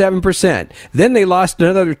 47%. Then they lost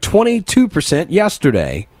another 22%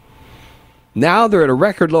 yesterday. Now they're at a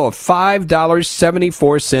record low of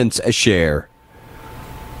 $5.74 a share.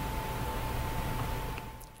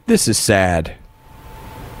 This is sad.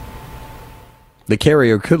 The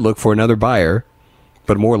carrier could look for another buyer,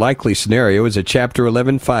 but a more likely scenario is a Chapter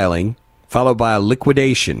 11 filing, followed by a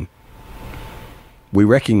liquidation. We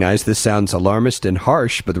recognize this sounds alarmist and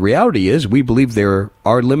harsh, but the reality is we believe there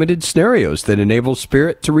are limited scenarios that enable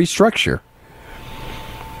Spirit to restructure.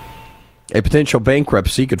 A potential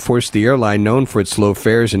bankruptcy could force the airline, known for its low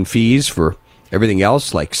fares and fees for everything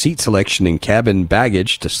else like seat selection and cabin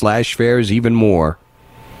baggage, to slash fares even more.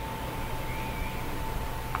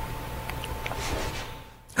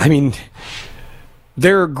 I mean,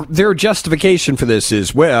 their justification for this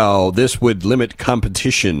is, well, this would limit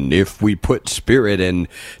competition if we put Spirit and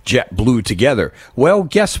JetBlue together. Well,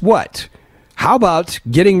 guess what? How about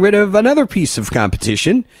getting rid of another piece of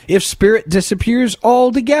competition if Spirit disappears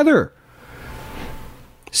altogether?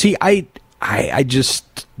 See, I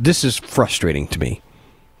just, this is frustrating to me.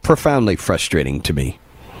 Profoundly frustrating to me.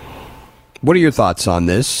 What are your thoughts on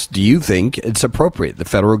this? Do you think it's appropriate the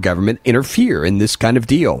federal government interfere in this kind of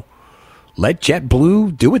deal? Let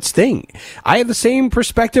JetBlue do its thing. I have the same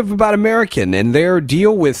perspective about American and their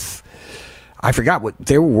deal with, I forgot what,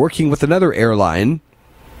 they were working with another airline.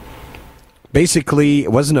 Basically,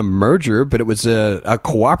 it wasn't a merger, but it was a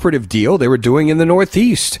cooperative deal they were doing in the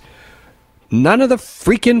Northeast. None of the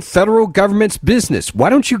freaking federal government's business. Why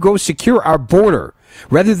don't you go secure our border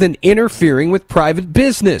rather than interfering with private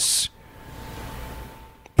business?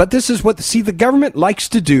 But this is what, the government likes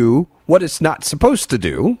to do what it's not supposed to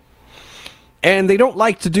do, and they don't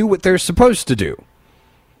like to do what they're supposed to do.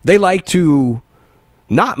 They like to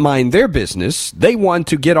not mind their business. They want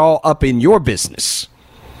to get all up in your business.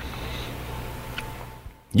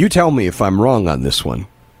 You tell me if I'm wrong on this one.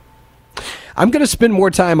 I'm going to spend more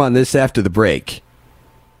time on this after the break.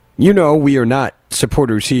 You know we are not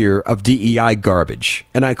supporters here of DEI garbage,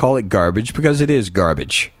 and I call it garbage because it is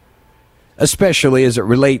garbage, especially as it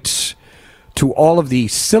relates to all of the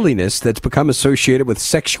silliness that's become associated with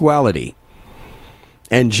sexuality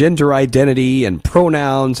and gender identity and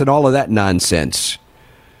pronouns and all of that nonsense.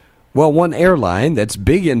 Well, one airline that's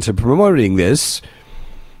big into promoting this,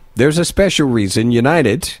 there's a special reason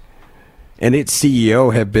United and its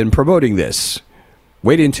CEO have been promoting this.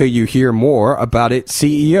 Wait until you hear more about its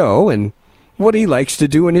CEO and what he likes to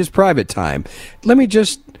do in his private time. Let me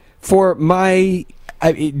just,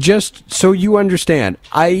 just so you understand,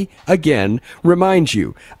 I, again, remind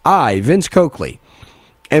you, I, Vince Coakley,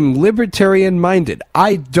 am libertarian-minded.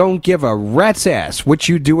 I don't give a rat's ass what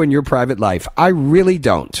you do in your private life. I really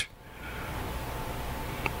don't.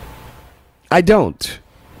 I don't.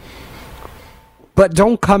 But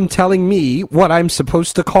don't come telling me what I'm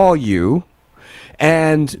supposed to call you,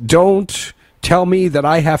 and don't tell me that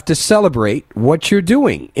I have to celebrate what you're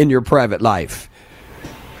doing in your private life.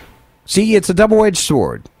 See, it's a double-edged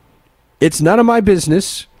sword. It's none of my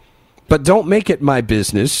business, but don't make it my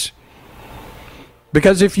business,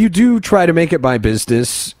 because if you do try to make it my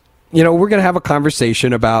business, you know, we're going to have a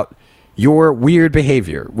conversation about your weird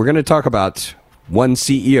behavior. We're going to talk about one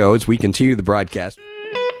CEO as we continue the broadcast.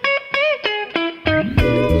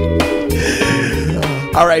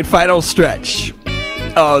 All right, final stretch.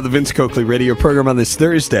 Oh, the Vince Coakley radio program on this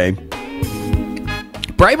Thursday.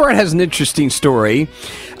 Breitbart has an interesting story.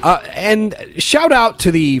 And shout out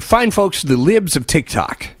to the fine folks, the libs of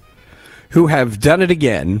TikTok, who have done it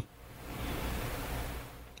again.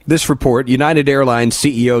 This report, United Airlines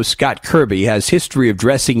CEO Scott Kirby has history of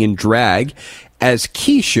dressing in drag as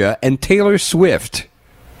Keisha and Taylor Swift.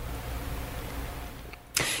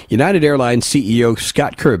 United Airlines CEO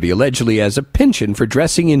Scott Kirby allegedly has a penchant for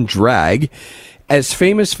dressing in drag as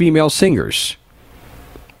famous female singers.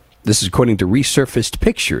 This is according to resurfaced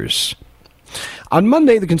pictures. On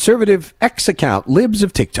Monday, the conservative X account, Libs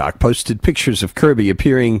of TikTok, posted pictures of Kirby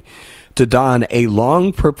appearing to don a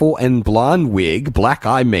long purple and blonde wig, black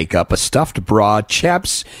eye makeup, a stuffed bra,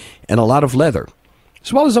 chaps, and a lot of leather,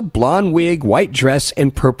 as well as a blonde wig, white dress,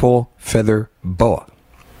 and purple feather boa.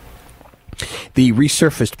 The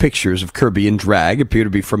resurfaced pictures of Kirby in drag appear to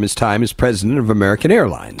be from his time as president of American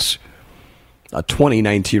Airlines. A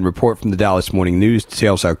 2019 report from the Dallas Morning News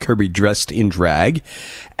details how Kirby dressed in drag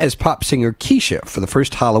as pop singer Keisha for the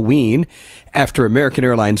first Halloween after American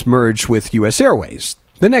Airlines merged with U.S. Airways.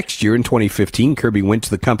 The next year, in 2015, Kirby went to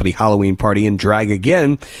the company Halloween party in drag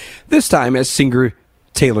again, this time as singer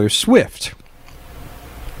Taylor Swift.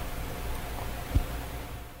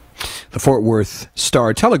 The Fort Worth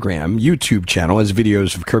Star-Telegram YouTube channel has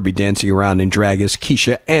videos of Kirby dancing around in drag as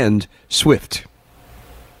Keisha and Swift.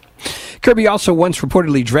 Kirby also once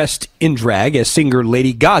reportedly dressed in drag as singer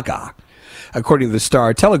Lady Gaga, according to the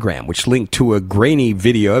Star-Telegram, which linked to a grainy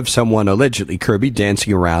video of someone, allegedly Kirby,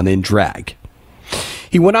 dancing around in drag.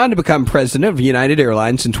 He went on to become president of United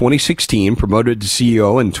Airlines in 2016, promoted to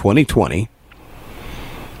CEO in 2020.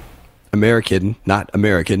 United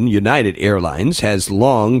Airlines has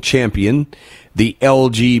long championed the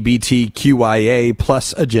LGBTQIA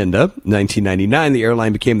plus agenda. In 1999, the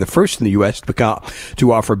airline became the first in the U.S.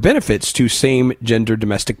 to offer benefits to same-gender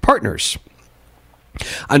domestic partners.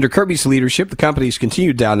 Under Kirby's leadership, the company's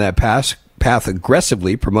continued down that path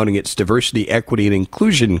aggressively, promoting its diversity, equity, and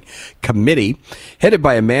inclusion committee, headed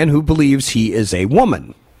by a man who believes he is a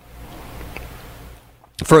woman.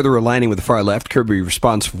 Further aligning with the far left, Kirby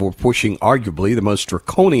responsible for pushing arguably the most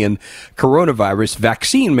draconian coronavirus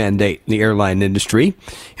vaccine mandate in the airline industry.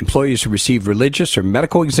 Employees who received religious or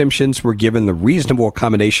medical exemptions were given the reasonable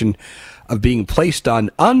accommodation of being placed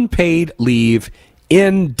on unpaid leave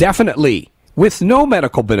indefinitely with no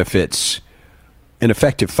medical benefits and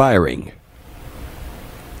effective firing.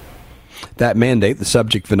 That mandate, the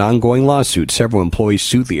subject of an ongoing lawsuit. Several employees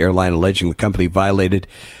sued the airline, alleging the company violated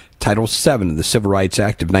Title VII of the Civil Rights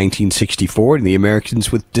Act of 1964 and the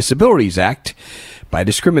Americans with Disabilities Act by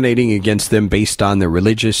discriminating against them based on their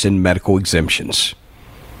religious and medical exemptions.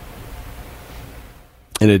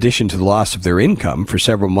 In addition to the loss of their income for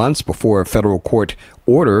several months before a federal court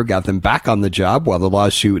order got them back on the job while the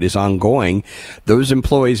lawsuit is ongoing, those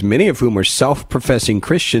employees, many of whom are self-professing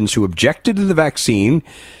Christians who objected to the vaccine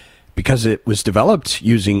because it was developed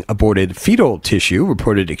using aborted fetal tissue,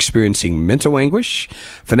 reported experiencing mental anguish,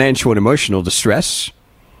 financial and emotional distress.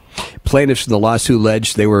 Plaintiffs in the lawsuit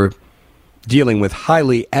alleged they were dealing with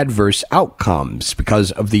highly adverse outcomes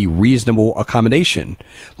because of the reasonable accommodation,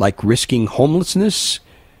 like risking homelessness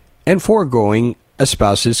and foregoing a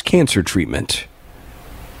spouse's cancer treatment.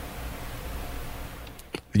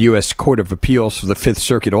 The U.S. Court of Appeals for the Fifth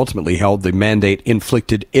Circuit ultimately held the mandate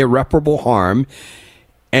inflicted irreparable harm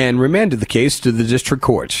and remanded the case to the district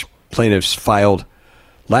court. Plaintiffs filed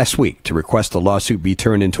last week to request the lawsuit be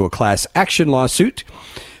turned into a class action lawsuit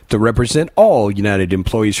to represent all United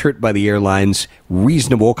employees hurt by the airline's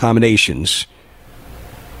reasonable accommodations.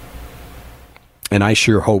 And I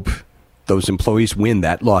sure hope those employees win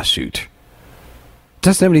that lawsuit.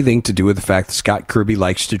 Doesn't have anything to do with the fact that Scott Kirby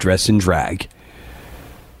likes to dress in drag.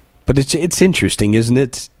 But it's interesting, isn't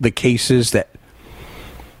it? The cases that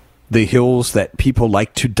the hills that people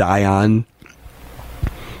like to die on,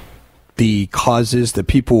 the causes that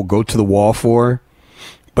people will go to the wall for,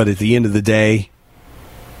 but at the end of the day,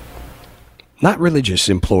 not religious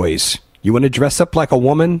employees. You want to dress up like a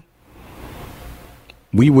woman?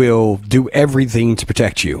 We will do everything to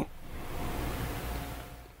protect you.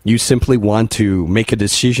 You simply want to make a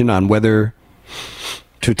decision on whether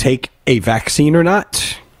to take a vaccine or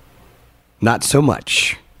not? Not so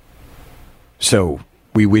much. So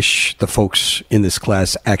we wish the folks in this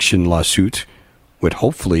class action lawsuit which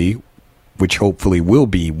hopefully will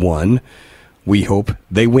be won, we hope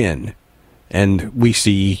they win. And we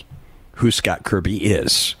see who Scott Kirby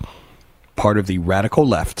is. Part of the radical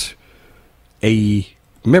left, a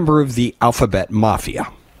member of the Alphabet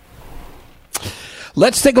Mafia.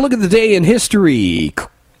 Let's take a look at the day in history.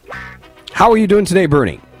 How are you doing today,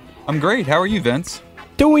 Bernie? I'm great. How are you, Vince?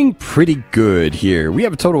 Doing pretty good here. We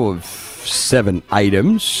have a total of 7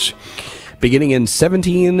 items. Beginning in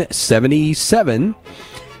 1777,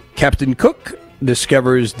 Captain Cook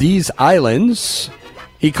discovers these islands.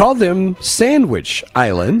 He called them Sandwich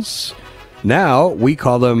Islands. Now we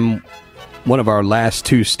call them one of our last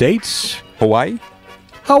 2 states. Hawaii?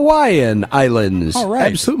 Hawaiian Islands. All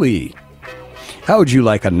right. Absolutely. How would you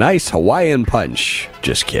like a nice Hawaiian punch?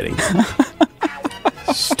 Just kidding.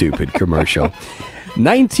 Stupid commercial.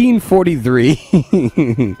 1943.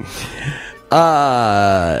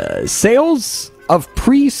 Sales of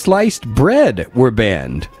pre-sliced bread were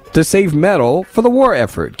banned to save metal for the war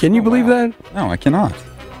effort. Can you believe that? No, I cannot.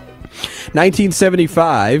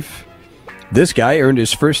 1975. This guy earned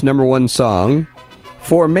his first #1 song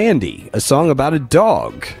for Mandy, a song about a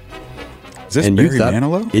dog. Is this Barry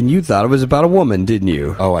Manilow? And you thought it was about a woman, didn't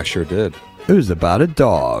you? Oh, I sure did. It was about a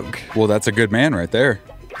dog. Well, that's a good man right there.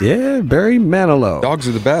 Yeah, Barry Manilow. Dogs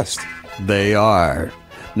are the best. They are.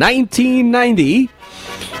 1990.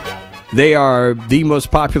 They are the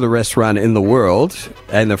most popular restaurant in the world,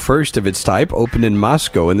 and the first of its type opened in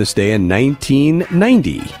Moscow in this day in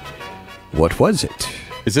 1990. What was it?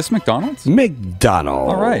 Is this McDonald's?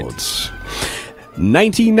 McDonald's. All right.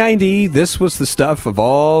 1990, this was the stuff of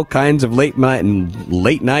all kinds of late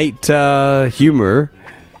night humor.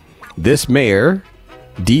 This mayor,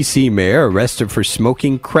 D.C. mayor, arrested for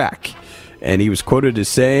smoking crack. And he was quoted as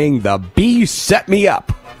saying, "The bee set me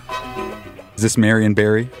up." Is this Marion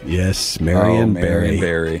Barry? Yes, Marion Barry.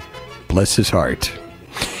 Barry. Bless his heart.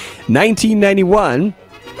 1991,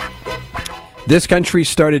 This country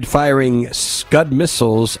started firing Scud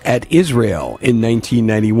missiles at Israel in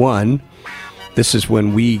 1991. This is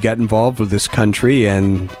when we got involved with this country,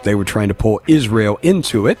 and they were trying to pull Israel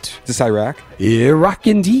into it. Is this Iraq? Iraq,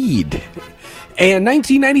 indeed. And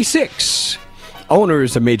 1996,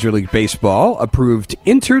 owners of Major League Baseball approved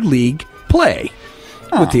interleague play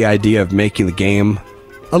with the idea of making the game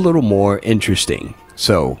a little more interesting.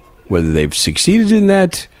 So, whether they've succeeded in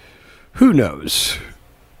that, who knows?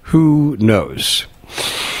 Who knows?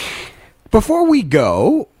 Before we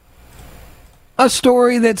go, a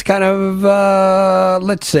story that's kind of,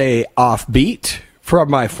 let's say, offbeat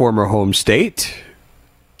from my former home state.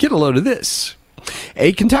 Get a load of this.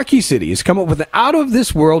 A Kentucky city has come up with an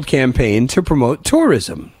out-of-this-world campaign to promote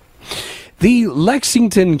tourism. The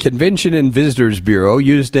Lexington Convention and Visitors Bureau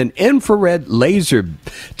used an infrared laser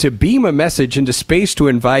to beam a message into space to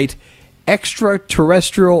invite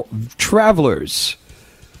extraterrestrial travelers.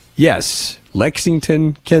 Yes,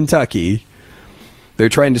 Lexington, Kentucky. They're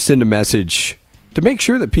trying to send a message to make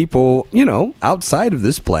sure that people, outside of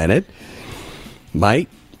this planet might,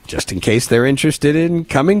 just in case they're interested in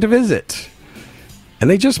coming to visit. And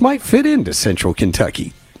they just might fit into central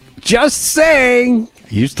Kentucky. Just saying.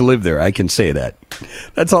 I used to live there. I can say that.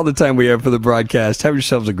 That's all the time we have for the broadcast. Have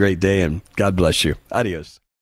yourselves a great day, and God bless you. Adios.